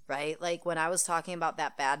 Right? Like when I was talking about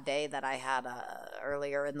that bad day that I had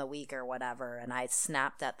earlier in the week or whatever, and I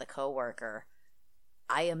snapped at the coworker,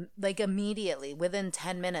 I am like immediately within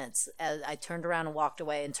 10 minutes, as I turned around and walked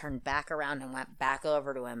away and turned back around and went back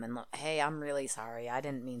over to him and hey, I'm really sorry. I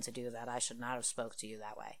didn't mean to do that. I should not have spoke to you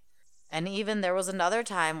that way. And even there was another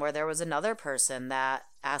time where there was another person that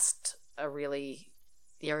asked a really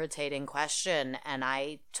irritating question and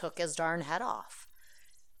I took his darn head off.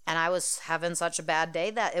 And I was having such a bad day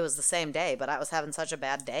that it was the same day, but I was having such a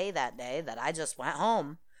bad day that day that I just went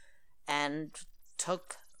home and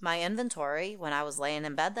took my inventory when I was laying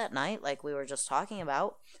in bed that night, like we were just talking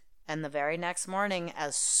about. And the very next morning,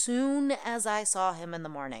 as soon as I saw him in the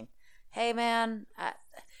morning, hey man,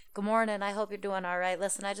 good morning, I hope you're doing all right.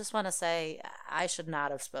 Listen, I just want to say I should not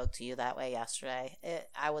have spoke to you that way yesterday.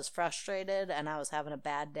 I was frustrated and I was having a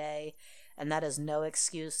bad day, and that is no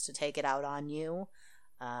excuse to take it out on you.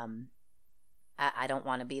 I don't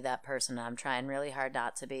want to be that person. I'm trying really hard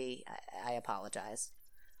not to be. I apologize.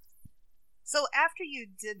 So after you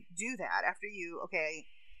did do that, okay,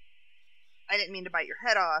 I didn't mean to bite your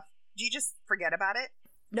head off, do you just forget about it?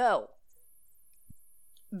 No.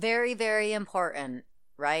 Very, very important,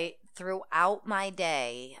 right? Throughout my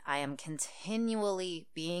day, I am continually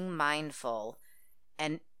being mindful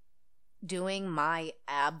and doing my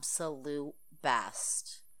absolute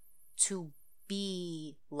best to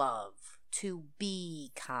be love, to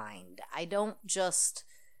be kind. I don't just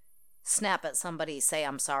snap at somebody, say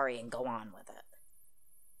I'm sorry, and go on with it.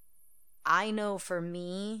 I know for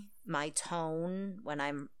me, my tone when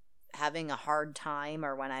I'm having a hard time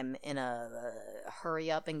or when I'm in a hurry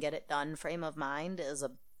up and get it done frame of mind is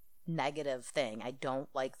a negative thing. I don't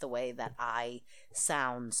like the way that I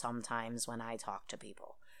sound sometimes when I talk to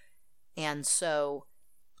people. And so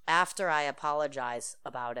after I apologize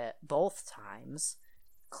about it both times,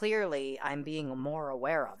 clearly I'm being more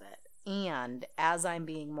aware of it. And as I'm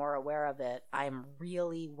being more aware of it, I'm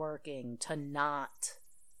really working to not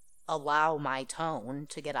allow my tone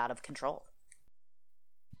to get out of control.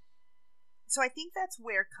 So I think that's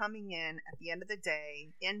where coming in at the end of the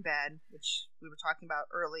day, in bed, which we were talking about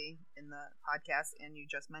early in the podcast and you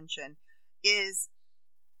just mentioned, is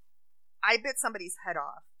I bit somebody's head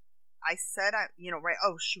off. I said, right,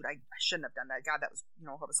 oh, shoot, I shouldn't have done that. God, that was,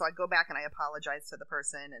 horrible. So I go back and I apologize to the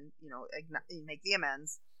person and, make the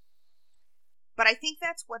amends. But I think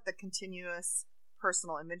that's what the continuous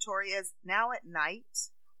personal inventory is. Now at night,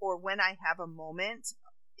 or when I have a moment,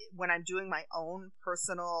 when I'm doing my own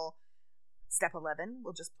personal Step 11,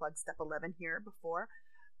 we'll just plug Step 11 here before,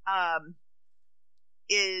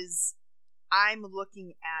 is I'm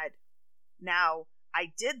looking at, now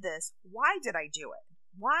I did this, why did I do it?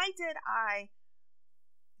 Why did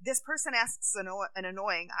this person asks an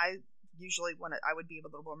annoying, I would be a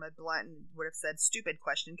little more blunt and would have said stupid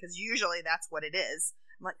question, because usually that's what it is.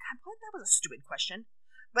 I'm like, God, what? That was a stupid question.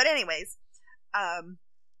 But anyways,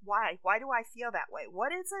 why? Why do I feel that way?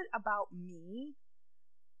 What is it about me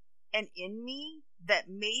and in me that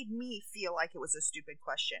made me feel like it was a stupid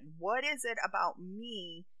question? What is it about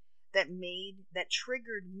me that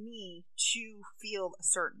triggered me to feel a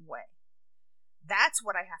certain way? That's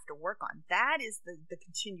what I have to work on. That is the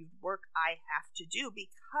continued work I have to do,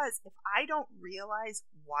 because if I don't realize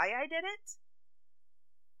why I did it,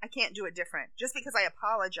 I can't do it different. Just because I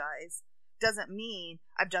apologize doesn't mean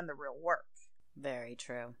I've done the real work. Very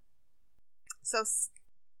true. So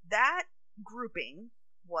that grouping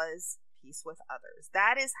was peace with others.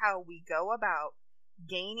 That is how we go about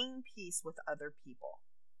gaining peace with other people.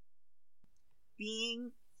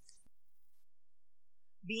 Being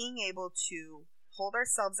able to hold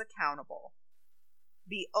ourselves accountable,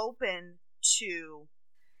 be open to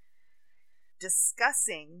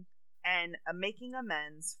discussing and making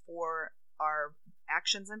amends for our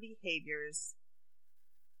actions and behaviors,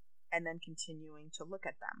 and then continuing to look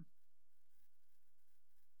at them.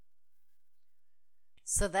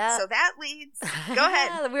 So that leads. Go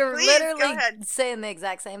ahead. We were Please, literally saying the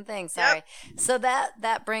exact same thing. Sorry. Yep. So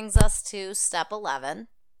that brings us to Step 11.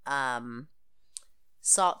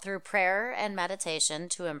 Sought through prayer and meditation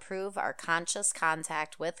to improve our conscious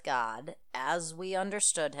contact with God as we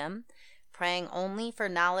understood Him, praying only for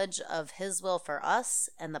knowledge of His will for us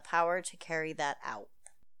and the power to carry that out.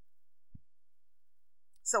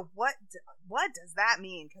 So what does that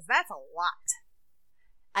mean? Because that's a lot.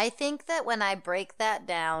 I think that when I break that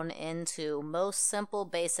down into most simple,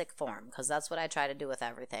 basic form, because that's what I try to do with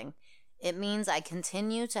everything, it means I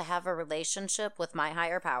continue to have a relationship with my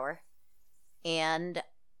higher power, and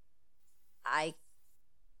I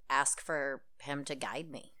ask for him to guide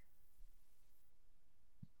me.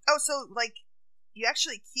 Oh, so, like, you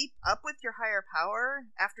actually keep up with your higher power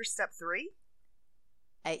after step 3?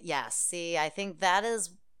 Yes. See, I think that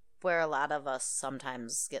is where a lot of us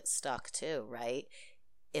sometimes get stuck too, right?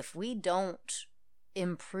 If we don't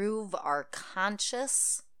improve our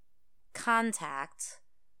conscious contact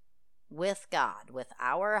with God, with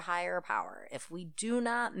our higher power, if we do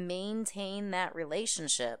not maintain that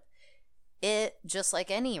relationship, it, just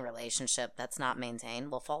like any relationship that's not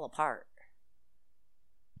maintained, will fall apart.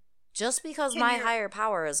 Just because my higher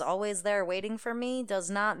power is always there waiting for me does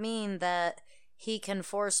not mean that he can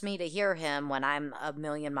force me to hear him when I'm a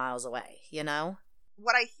million miles away, you know?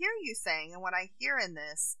 What I hear you saying and what I hear in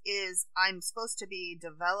this is I'm supposed to be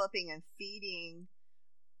developing and feeding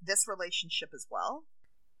this relationship as well.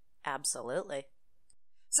 Absolutely.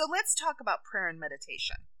 So let's talk about prayer and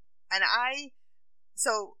meditation. And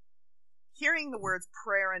so hearing the words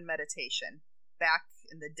prayer and meditation back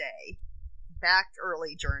in the day, back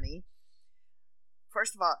early journey,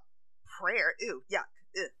 first of all, prayer, ew, yuck.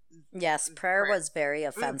 Yes, prayer was very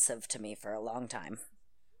offensive to me for a long time.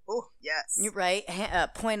 Oh, yes. You're right.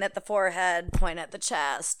 Point at the forehead, point at the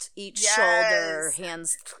chest, each shoulder,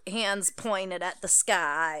 hands pointed at the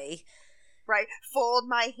sky. Right. Fold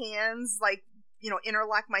my hands, like,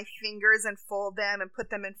 interlock my fingers and fold them and put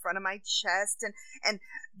them in front of my chest. And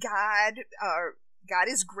God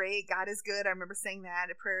is great. God is good. I remember saying that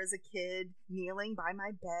at prayer as a kid, kneeling by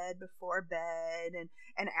my bed before bed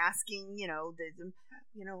and asking,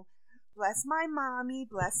 bless my mommy,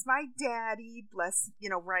 bless my daddy, bless,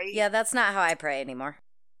 right? Yeah, that's not how I pray anymore.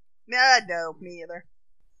 No, me either.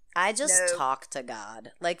 I just talk to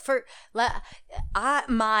God. Like,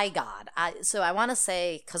 my God. So I want to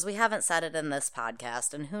say, because we haven't said it in this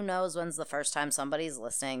podcast, and who knows when's the first time somebody's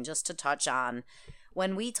listening, just to touch on,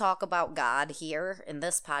 when we talk about God here in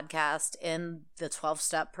this podcast, in the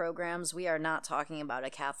 12-step programs, we are not talking about a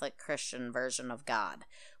Catholic Christian version of God.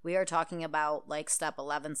 We are talking about, like step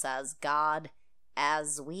 11 says, God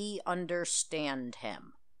as we understand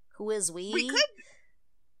him. Who is we? We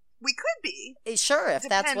could be. Sure, if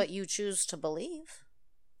that's what you choose to believe.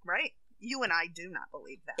 Right. You and I do not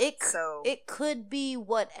believe that. It could be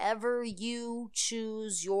whatever you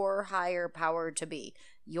choose your higher power to be.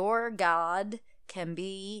 Your God can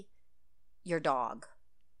be your dog.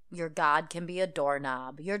 Your God can be a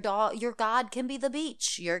doorknob. Your God can be the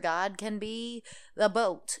beach. Your God can be the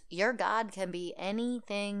boat. Your God can be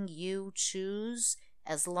anything you choose,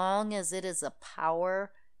 as long as it is a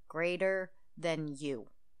power greater than you.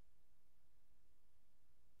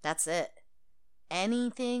 That's it.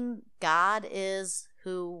 Anything, God is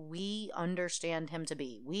who we understand him to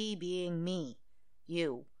be. We being me,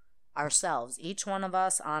 you, ourselves, each one of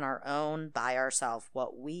us on our own, by ourselves,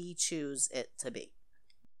 what we choose it to be.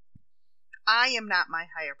 I am not my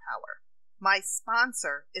higher power. My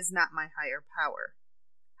sponsor is not my higher power.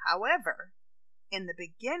 However, in the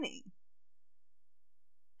beginning,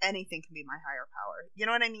 anything can be my higher power. You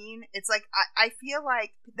know what I mean? It's like, I feel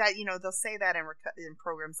like that, they'll say that in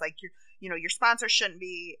programs, like, your sponsor shouldn't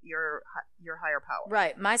be your higher power.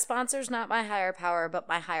 Right. My sponsor's not my higher power, but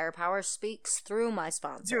my higher power speaks through my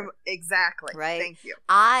sponsor. Exactly. Right? Thank you.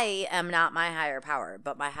 I am not my higher power,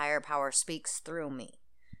 but my higher power speaks through me.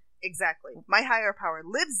 Exactly. My higher power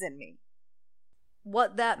lives in me.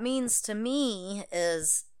 What that means to me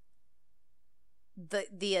is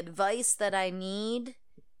the advice that I need,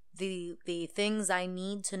 the things I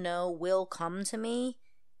need to know will come to me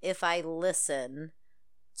if I listen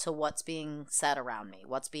to what's being said around me,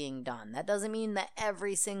 what's being done. That doesn't mean that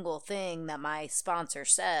every single thing that my sponsor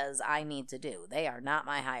says I need to do. They are not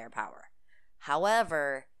my higher power.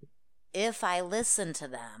 However, if I listen to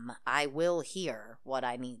them, I will hear what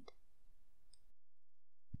I need.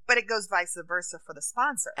 But it goes vice versa for the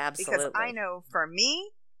sponsor. Absolutely. Because I know for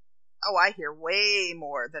me, I hear way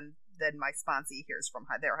more than my sponsee hears from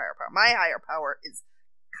their higher power. My higher power is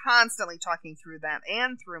constantly talking through them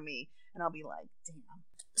and through me, and I'll be like, damn.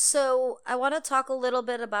 So I want to talk a little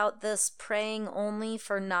bit about this praying only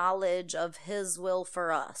for knowledge of his will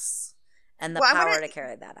for us and the power to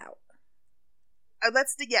carry that out.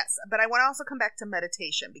 Yes, but I want to also come back to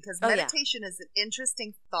meditation, because meditation is an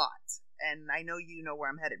interesting thought, and I know you know where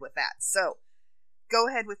I'm headed with that. So go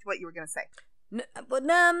ahead with what you were going to say.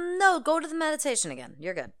 No, go to the meditation again.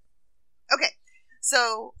 You're good. Okay,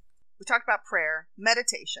 so we talked about prayer,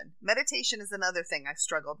 meditation. Meditation is another thing I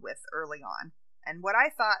struggled with early on. And what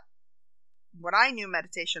I knew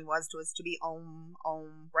meditation was to be om,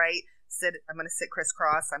 right? I'm going to sit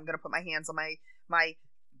crisscross. I'm going to put my hands on my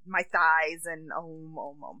thighs and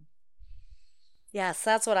om. Yes,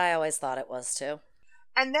 that's what I always thought it was too.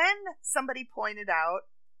 And then somebody pointed out,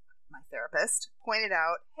 my therapist pointed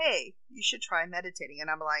out, hey, you should try meditating. And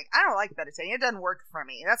I'm like, I don't like meditating. It doesn't work for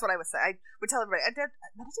me. That's what I would say. I would tell everybody,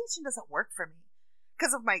 meditation doesn't work for me.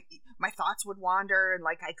 Because of my thoughts would wander and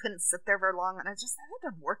like I couldn't sit there very long. And that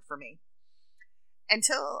doesn't work for me.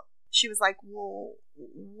 Until she was like, well,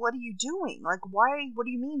 what are you doing? Like, what do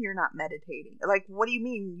you mean you're not meditating? Like, what do you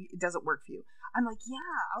mean it doesn't work for you? I'm like,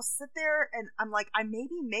 yeah, I'll sit there and I'm like, I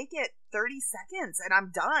maybe make it 30 seconds and I'm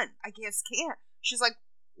done. I just can't. She's like,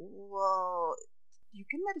 well, you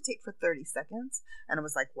can meditate for 30 seconds. And I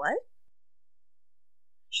was like, what?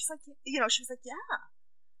 She's like, she was like, yeah,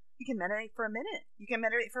 you can meditate for a minute. You can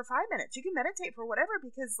meditate for 5 minutes. You can meditate for whatever,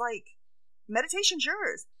 because like meditation's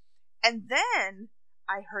yours. And then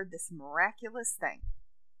I heard this miraculous thing,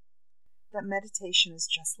 that meditation is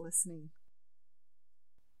just listening.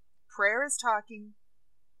 Prayer is talking,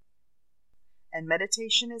 and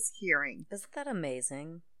meditation is hearing. Isn't that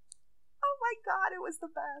amazing? Oh my God, it was the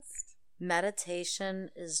best. Meditation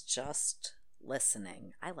is just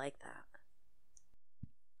listening. I like that.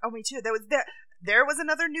 Oh, me too. There was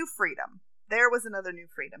another new freedom. There was another new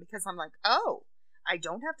freedom, because I'm like, oh, I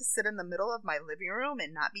don't have to sit in the middle of my living room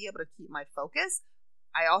and not be able to keep my focus.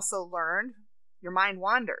 I also learned your mind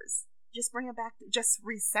wanders. Just bring it back. Just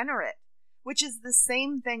recenter it, which is the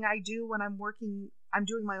same thing I do when I'm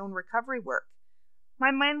doing my own recovery work.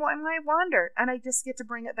 My mind might wander, and I just get to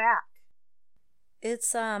bring it back.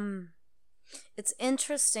 It's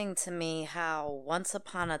interesting to me how once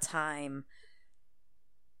upon a time,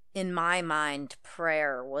 in my mind,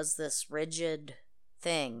 prayer was this rigid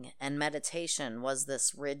thing and meditation was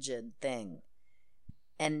this rigid thing.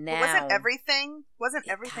 And now... Wasn't everything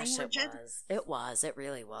rigid? It was. It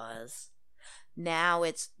really was. Now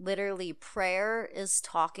it's literally prayer is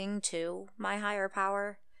talking to my higher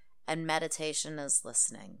power and meditation is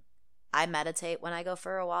listening. I meditate when I go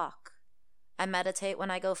for a walk. I meditate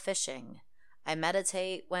when I go fishing. I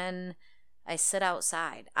meditate when I sit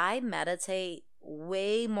outside. I meditate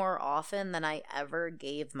way more often than I ever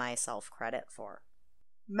gave myself credit for.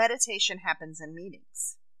 Meditation happens in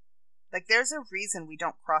meetings. Like, there's a reason we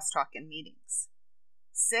don't crosstalk in meetings.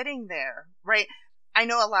 Sitting there, right? I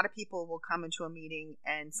know a lot of people will come into a meeting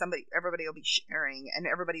and everybody will be sharing, and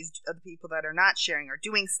the people that are not sharing are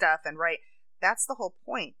doing stuff, and right, that's the whole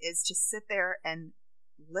point, is to sit there and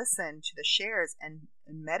listen to the shares and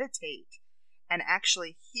meditate and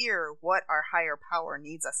actually hear what our higher power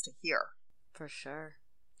needs us to hear. For sure.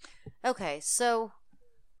 Okay, so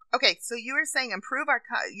you were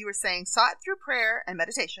saying sought through prayer and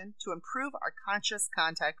meditation to improve our conscious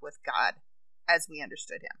contact with God as we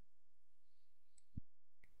understood him.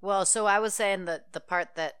 Well, so I was saying that the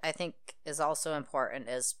part that I think is also important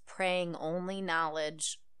is praying only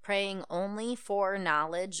for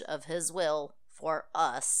knowledge of his will for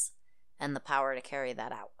us and the power to carry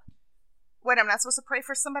that out. Wait, I'm not supposed to pray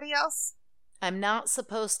for somebody else? I'm not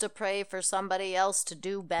supposed to pray for somebody else to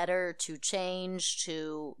do better, to change,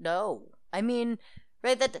 no. I mean,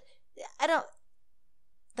 right, I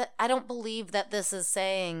don't believe that this is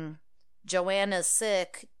saying Joanna's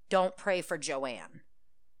sick, don't pray for Joanne.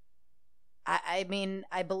 I mean,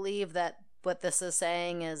 I believe that what this is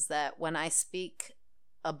saying is that when I speak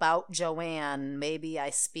about Joanne, maybe I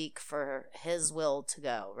speak for his will to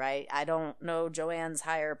go, right? I don't know Joanne's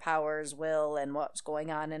higher power's will and what's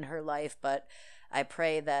going on in her life, but I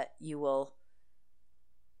pray that you will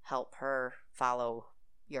help her follow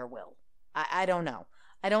your will. I don't know.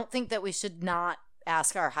 I don't think that we should not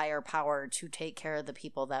ask our higher power to take care of the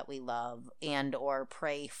people that we love and or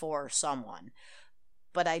pray for someone.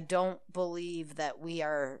 But I don't believe that we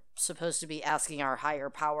are supposed to be asking our higher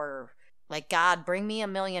power, like, God, bring me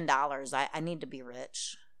 $1 million. I need to be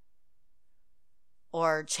rich.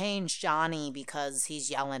 Or change Johnny because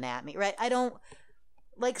he's yelling at me, right? I don't,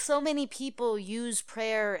 like, so many people use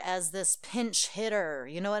prayer as this pinch hitter.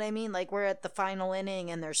 You know what I mean? Like, we're at the final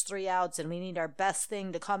inning and there's 3 outs and we need our best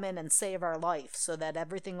thing to come in and save our life so that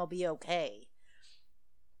everything will be okay.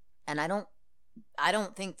 And I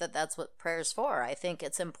don't think that that's what prayer's for. I think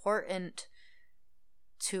it's important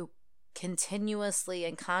to continuously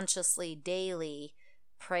and consciously daily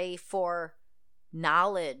pray for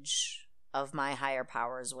knowledge of my higher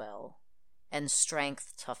power's will and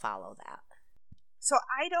strength to follow that. So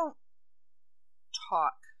I don't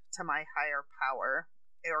talk to my higher power,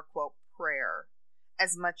 air quote, prayer,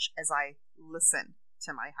 as much as I listen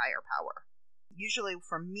to my higher power. usually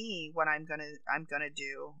for me, what I'm gonna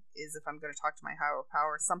do is, if I'm gonna talk to my higher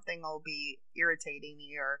power, something will be irritating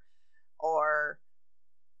me, or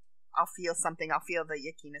I'll feel something. I'll feel the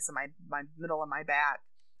ickiness in my middle of my back,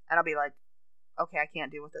 and I'll be like, okay, I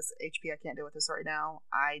can't deal with this. HP, I can't deal with this right now.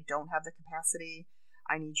 I don't have the capacity.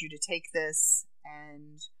 I need you to take this,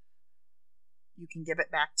 and you can give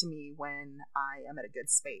it back to me when I am at a good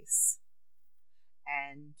space.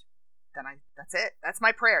 And then that's it. That's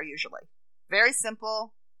my prayer usually. Very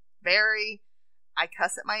simple. I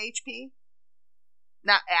cuss at my HP.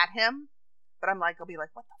 Not at him, but I'll be like,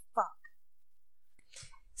 what the fuck?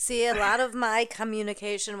 See, a lot of my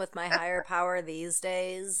communication with my higher power these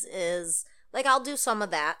days is, like, I'll do some of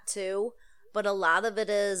that too, but a lot of it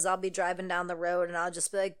is I'll be driving down the road and I'll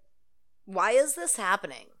just be like, why is this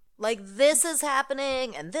happening? Like, this is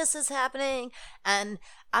happening, and this is happening, and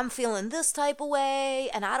I'm feeling this type of way,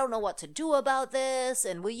 and I don't know what to do about this,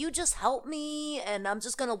 and will you just help me? And I'm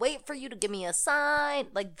just going to wait for you to give me a sign.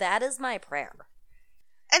 Like, that is my prayer.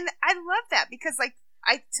 And I love that because, like,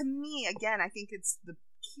 to me, again, I think it's the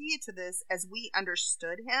key to this, as we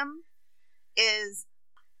understood him, is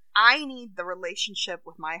I need the relationship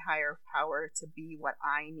with my higher power to be what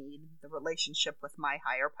I need the relationship with my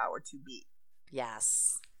higher power to be.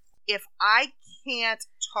 Yes. If I can't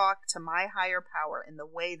talk to my higher power in the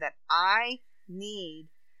way that I need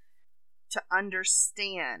to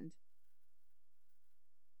understand,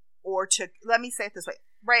 or to, let me say it this way,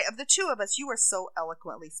 right, of the two of us, you are so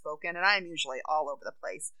eloquently spoken, and I am usually all over the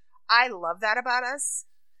place. I love that about us.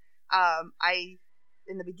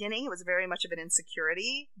 In the beginning, it was very much of an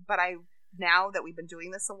insecurity, but now that we've been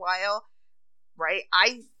doing this a while, right,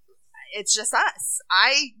 it's just us.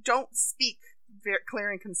 I don't speak very clear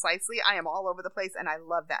and concisely. I am all over the place, and I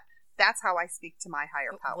love that. That's how I speak to my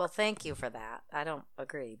higher power. Well, thank you for that. I don't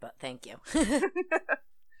agree, but thank you.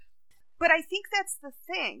 But I think that's the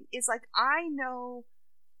thing, is like, I know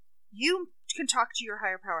you can talk to your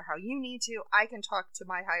higher power how you need to. I can talk to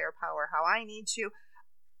my higher power how I need to.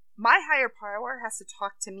 My higher power has to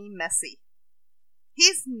talk to me messy.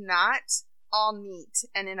 He's not all neat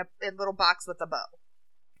and in a little box with a bow.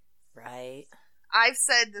 Right. I've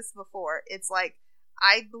said this before. It's like,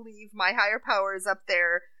 I believe my higher power is up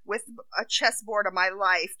there with a chessboard of my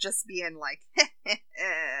life, just being like,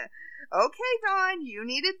 okay, Dawn, you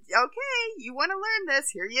want to learn this,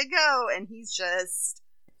 here you go. And he's just,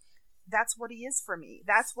 that's what he is for me.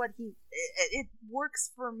 That's what it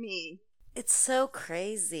works for me. It's so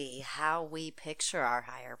crazy how we picture our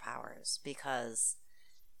higher powers, because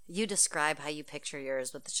you describe how you picture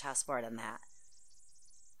yours with the chessboard and that.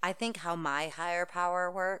 I think how my higher power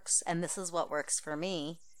works, and this is what works for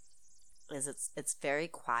me, is it's very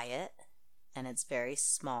quiet and it's very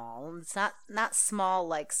small. It's not small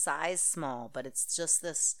like size small, but it's just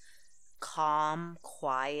this calm,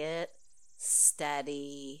 quiet,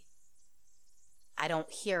 steady. I don't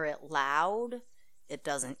hear it loud. It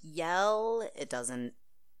doesn't yell. It doesn't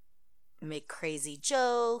make crazy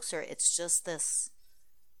jokes, or it's just this,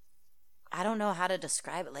 I don't know how to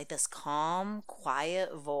describe it, like this calm,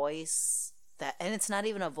 quiet voice that, and it's not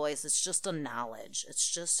even a voice, it's just a knowledge. It's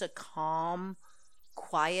just a calm,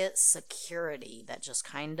 quiet security that just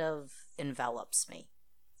kind of envelops me.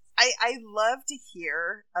 I love to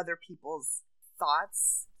hear other people's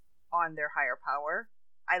thoughts on their higher power.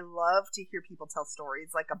 I love to hear people tell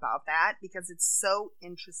stories like about that, because it's so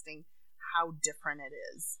interesting how different it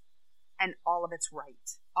is. And all of it's right.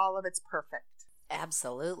 All of it's perfect.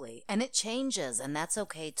 Absolutely. And it changes, and that's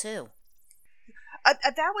okay too.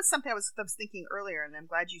 That was something I was thinking earlier, and I'm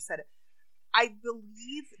glad you said it. I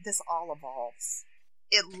believe this all evolves.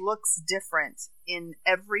 It looks different in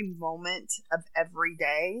every moment of every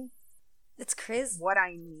day. It's crazy. What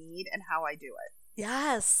I need and how I do it.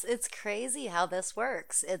 Yes, it's crazy how this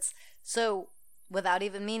works. It's so, without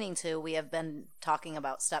even meaning to, we have been talking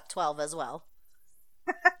about step 12 as well.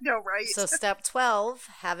 No, right? So step 12,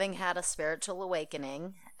 having had a spiritual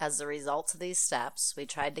awakening as a result of these steps, we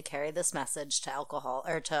tried to carry this message to alcohol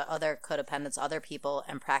or to other codependents, other people,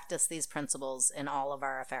 and practice these principles in all of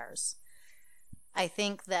our affairs. I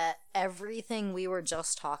think that everything we were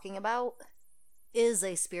just talking about is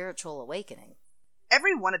a spiritual awakening.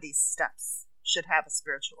 Every one of these steps should have a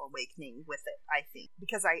spiritual awakening with it, I think.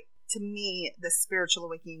 Because to me, the spiritual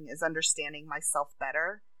awakening is understanding myself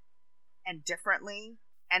better and differently,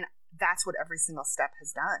 and that's what every single step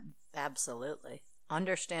has done. Absolutely.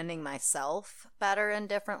 Understanding myself better and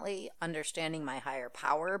differently, understanding my higher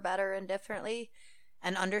power better and differently,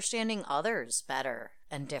 and understanding others better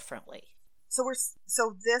and differently.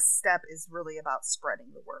 So this step is really about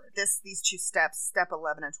spreading the word. These two steps, step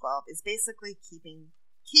 11 and 12, is basically keeping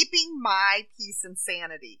keeping my peace and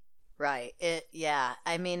sanity. Right. It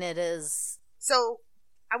is. So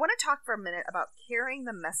I want to talk for a minute about carrying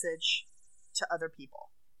the message to other people.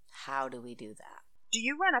 How do we do that? Do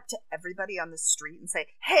you run up to everybody on the street and say,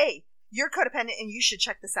 hey, you're codependent and you should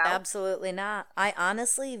check this out? Absolutely not. I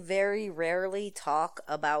honestly very rarely talk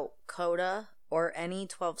about CODA or any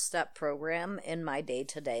 12-step program in my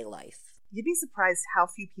day-to-day life. You'd be surprised how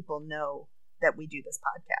few people know that we do this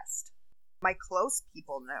podcast. My close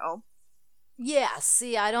people know. Yeah,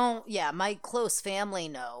 see, my close family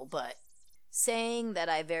know, but saying that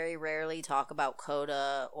I very rarely talk about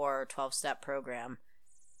CODA or 12-step program,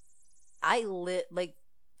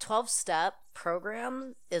 12-step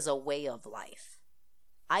program is a way of life.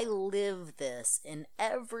 I live this in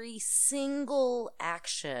every single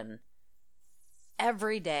action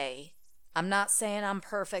every day. I'm not saying I'm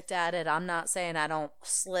perfect at it. I'm not saying I don't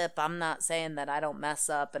slip. I'm not saying that I don't mess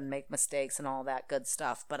up and make mistakes and all that good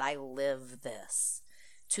stuff, but I live this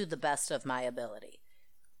to the best of my ability.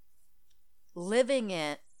 Living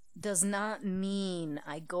it does not mean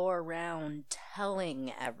I go around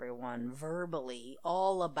telling everyone verbally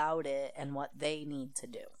all about it and what they need to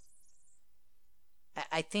do.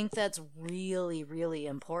 I think that's really, really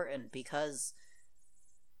important, because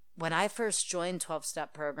when I first joined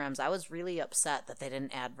 12-step programs, I was really upset that they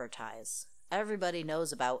didn't advertise. Everybody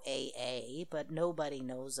knows about AA, but nobody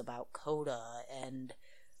knows about CODA and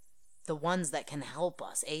the ones that can help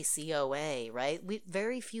us, ACOA, right?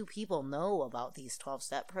 Very few people know about these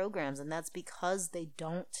 12-step programs, and that's because they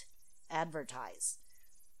don't advertise.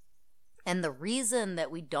 And the reason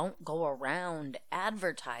that we don't go around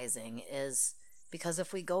advertising is because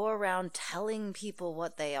if we go around telling people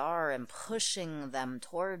what they are and pushing them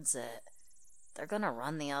towards it, they're going to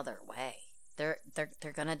run the other way. They're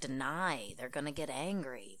going to deny. They're going to get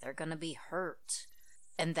angry. They're going to be hurt.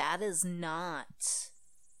 And that is not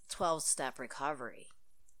 12-step recovery.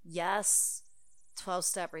 Yes,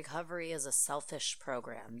 12-step recovery is a selfish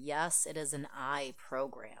program. Yes, it is an I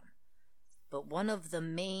program. But one of the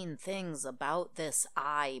main things about this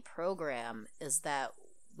I program is that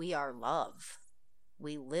we are love.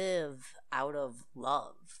 We live out of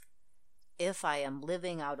love. If I am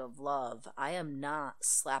living out of love, I am not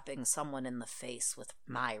slapping someone in the face with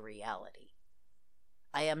my reality.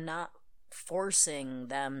 I am not forcing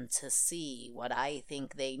them to see what I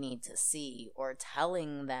think they need to see or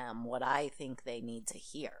telling them what I think they need to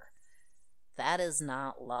hear. That is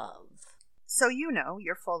not love. So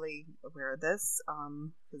you're fully aware of this,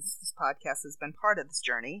 because this podcast has been part of this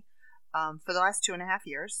journey. For the last 2.5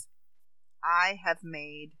 years, I have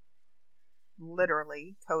made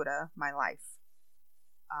literally CODA my life.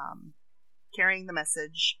 Carrying the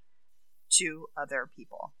message to other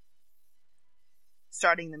people.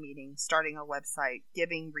 Starting the meeting, starting a website,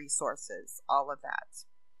 giving resources, all of that.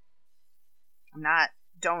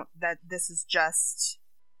 This is just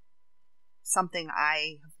something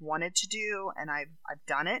I have wanted to do, and I've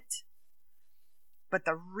done it. But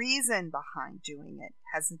the reason behind doing it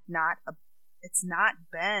it's not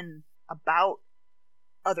been about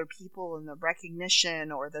other people and the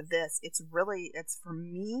recognition or the this. It's for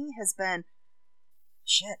me has been,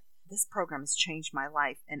 shit, this program has changed my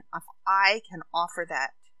life. And if I can offer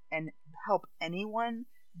that and help anyone,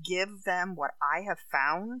 give them what I have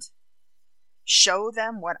found, show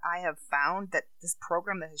them what I have found, that this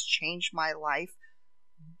program that has changed my life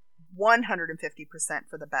 150%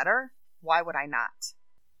 for the better, why would I not?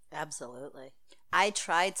 Absolutely. I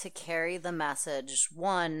try to carry the message.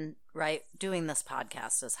 One, right, doing this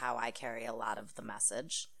podcast is how I carry a lot of the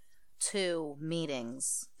message. 2,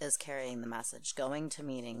 meetings is carrying the message. Going to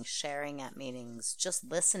meetings, sharing at meetings, just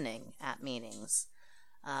listening at meetings.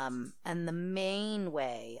 And the main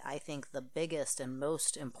way, I think the biggest and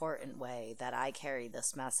most important way that I carry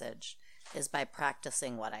this message is by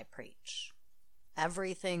practicing what I preach.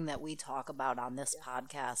 Everything that we talk about on this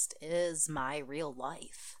podcast is my real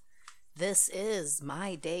life. This is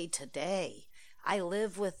my day-to-day. I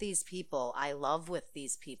live with these people. I love with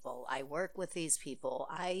these people. I work with these people.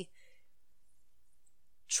 I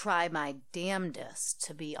try my damnedest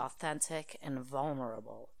to be authentic and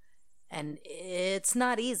vulnerable. And it's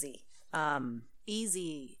not easy.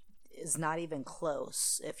 Easy is not even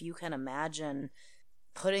close. If you can imagine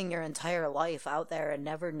putting your entire life out there and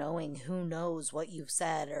never knowing who knows what you've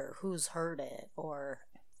said or who's heard it, or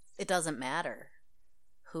it doesn't matter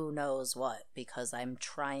who knows what, because I'm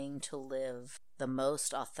trying to live the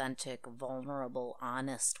most authentic, vulnerable,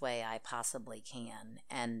 honest way I possibly can.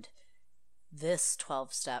 And this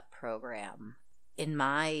 12-step program, in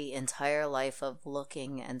my entire life of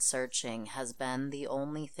looking and searching, has been the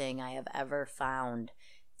only thing I have ever found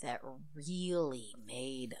that really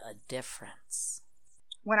made a difference?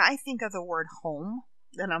 When I think of the word home,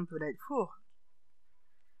 then I'm like, whew.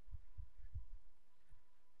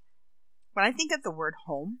 When I think of the word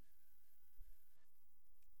home,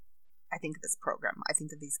 I think of this program. I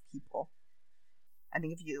think of these people. I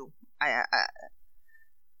think of you.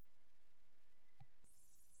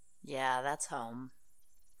 Yeah, that's home.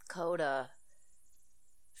 CODA.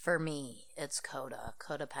 For me, it's CODA.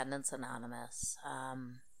 Codependence Anonymous.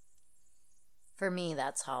 For me,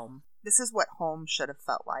 that's home. This is what home should have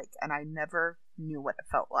felt like, and I never knew what it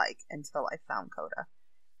felt like until I found CODA.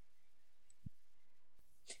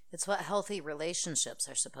 It's what healthy relationships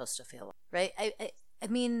are supposed to feel like, right? I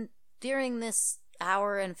mean, during this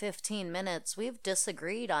hour and 15 minutes, we've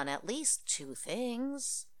disagreed on at least 2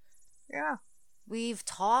 things. Yeah. We've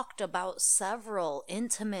talked about several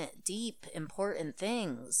intimate, deep, important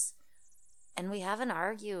things. And we haven't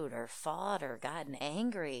argued or fought or gotten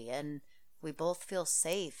angry. And we both feel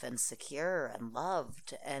safe and secure and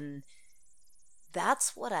loved. And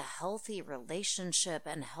that's what a healthy relationship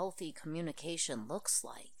and healthy communication looks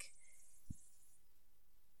like.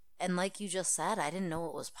 And like you just said, I didn't know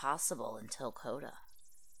it was possible until CODA.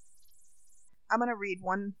 I'm going to read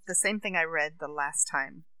the same thing I read the last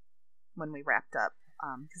time when we wrapped up,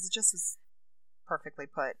 because it just was perfectly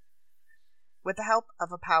put. With the help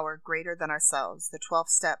of a power greater than ourselves, the 12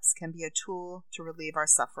 steps can be a tool to relieve our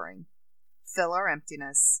suffering, fill our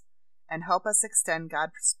emptiness, and help us extend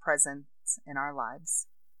God's presence in our lives.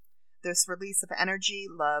 This release of energy,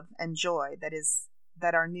 love, and joy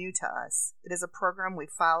that are new to us. It is a program we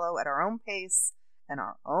follow at our own pace and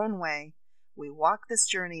our own way. We walk this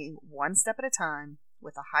journey one step at a time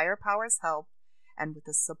with a higher power's help and with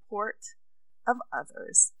the support of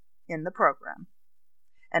others in the program.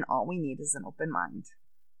 And all we need is an open mind.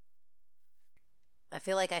 I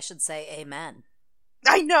feel like I should say amen.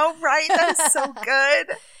 I know, right? That is so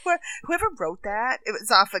good. Whoever wrote that, it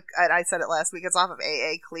was off of, and I said it last week, it's off of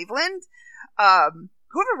AA Cleveland.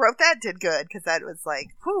 Whoever wrote that did good, because that was like,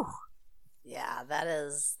 whew. Yeah, that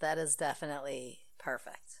is definitely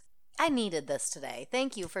perfect. I needed this today.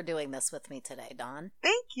 Thank you for doing this with me today, Dawn.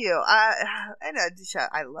 Thank you. I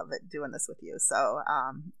love it doing this with you. So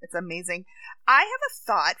it's amazing. I have a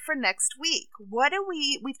thought for next week.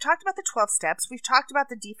 We've talked about the 12 steps. We've talked about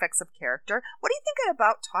the defects of character. What do you think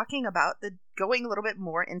about talking about going a little bit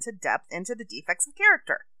more into depth into the defects of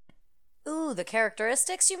character? Ooh, the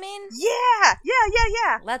characteristics, you mean? Yeah.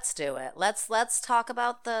 Let's do it. Let's talk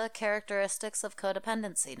about the characteristics of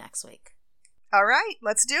codependency next week. All right,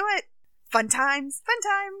 let's do it. Fun times.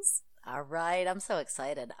 All right, I'm so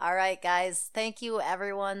excited. All right, guys, thank you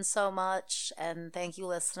everyone so much. And thank you,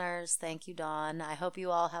 listeners. Thank you, Dawn. I hope you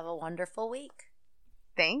all have a wonderful week.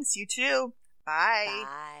 Thanks, you too. Bye.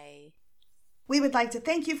 Bye. We would like to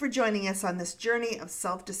thank you for joining us on this journey of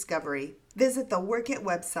self-discovery. Visit the Work It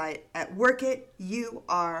website at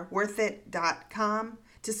workityouareworthit.com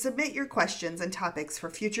to submit your questions and topics for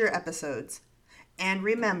future episodes. And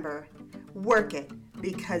remember, work it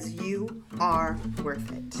because you are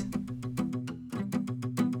worth it.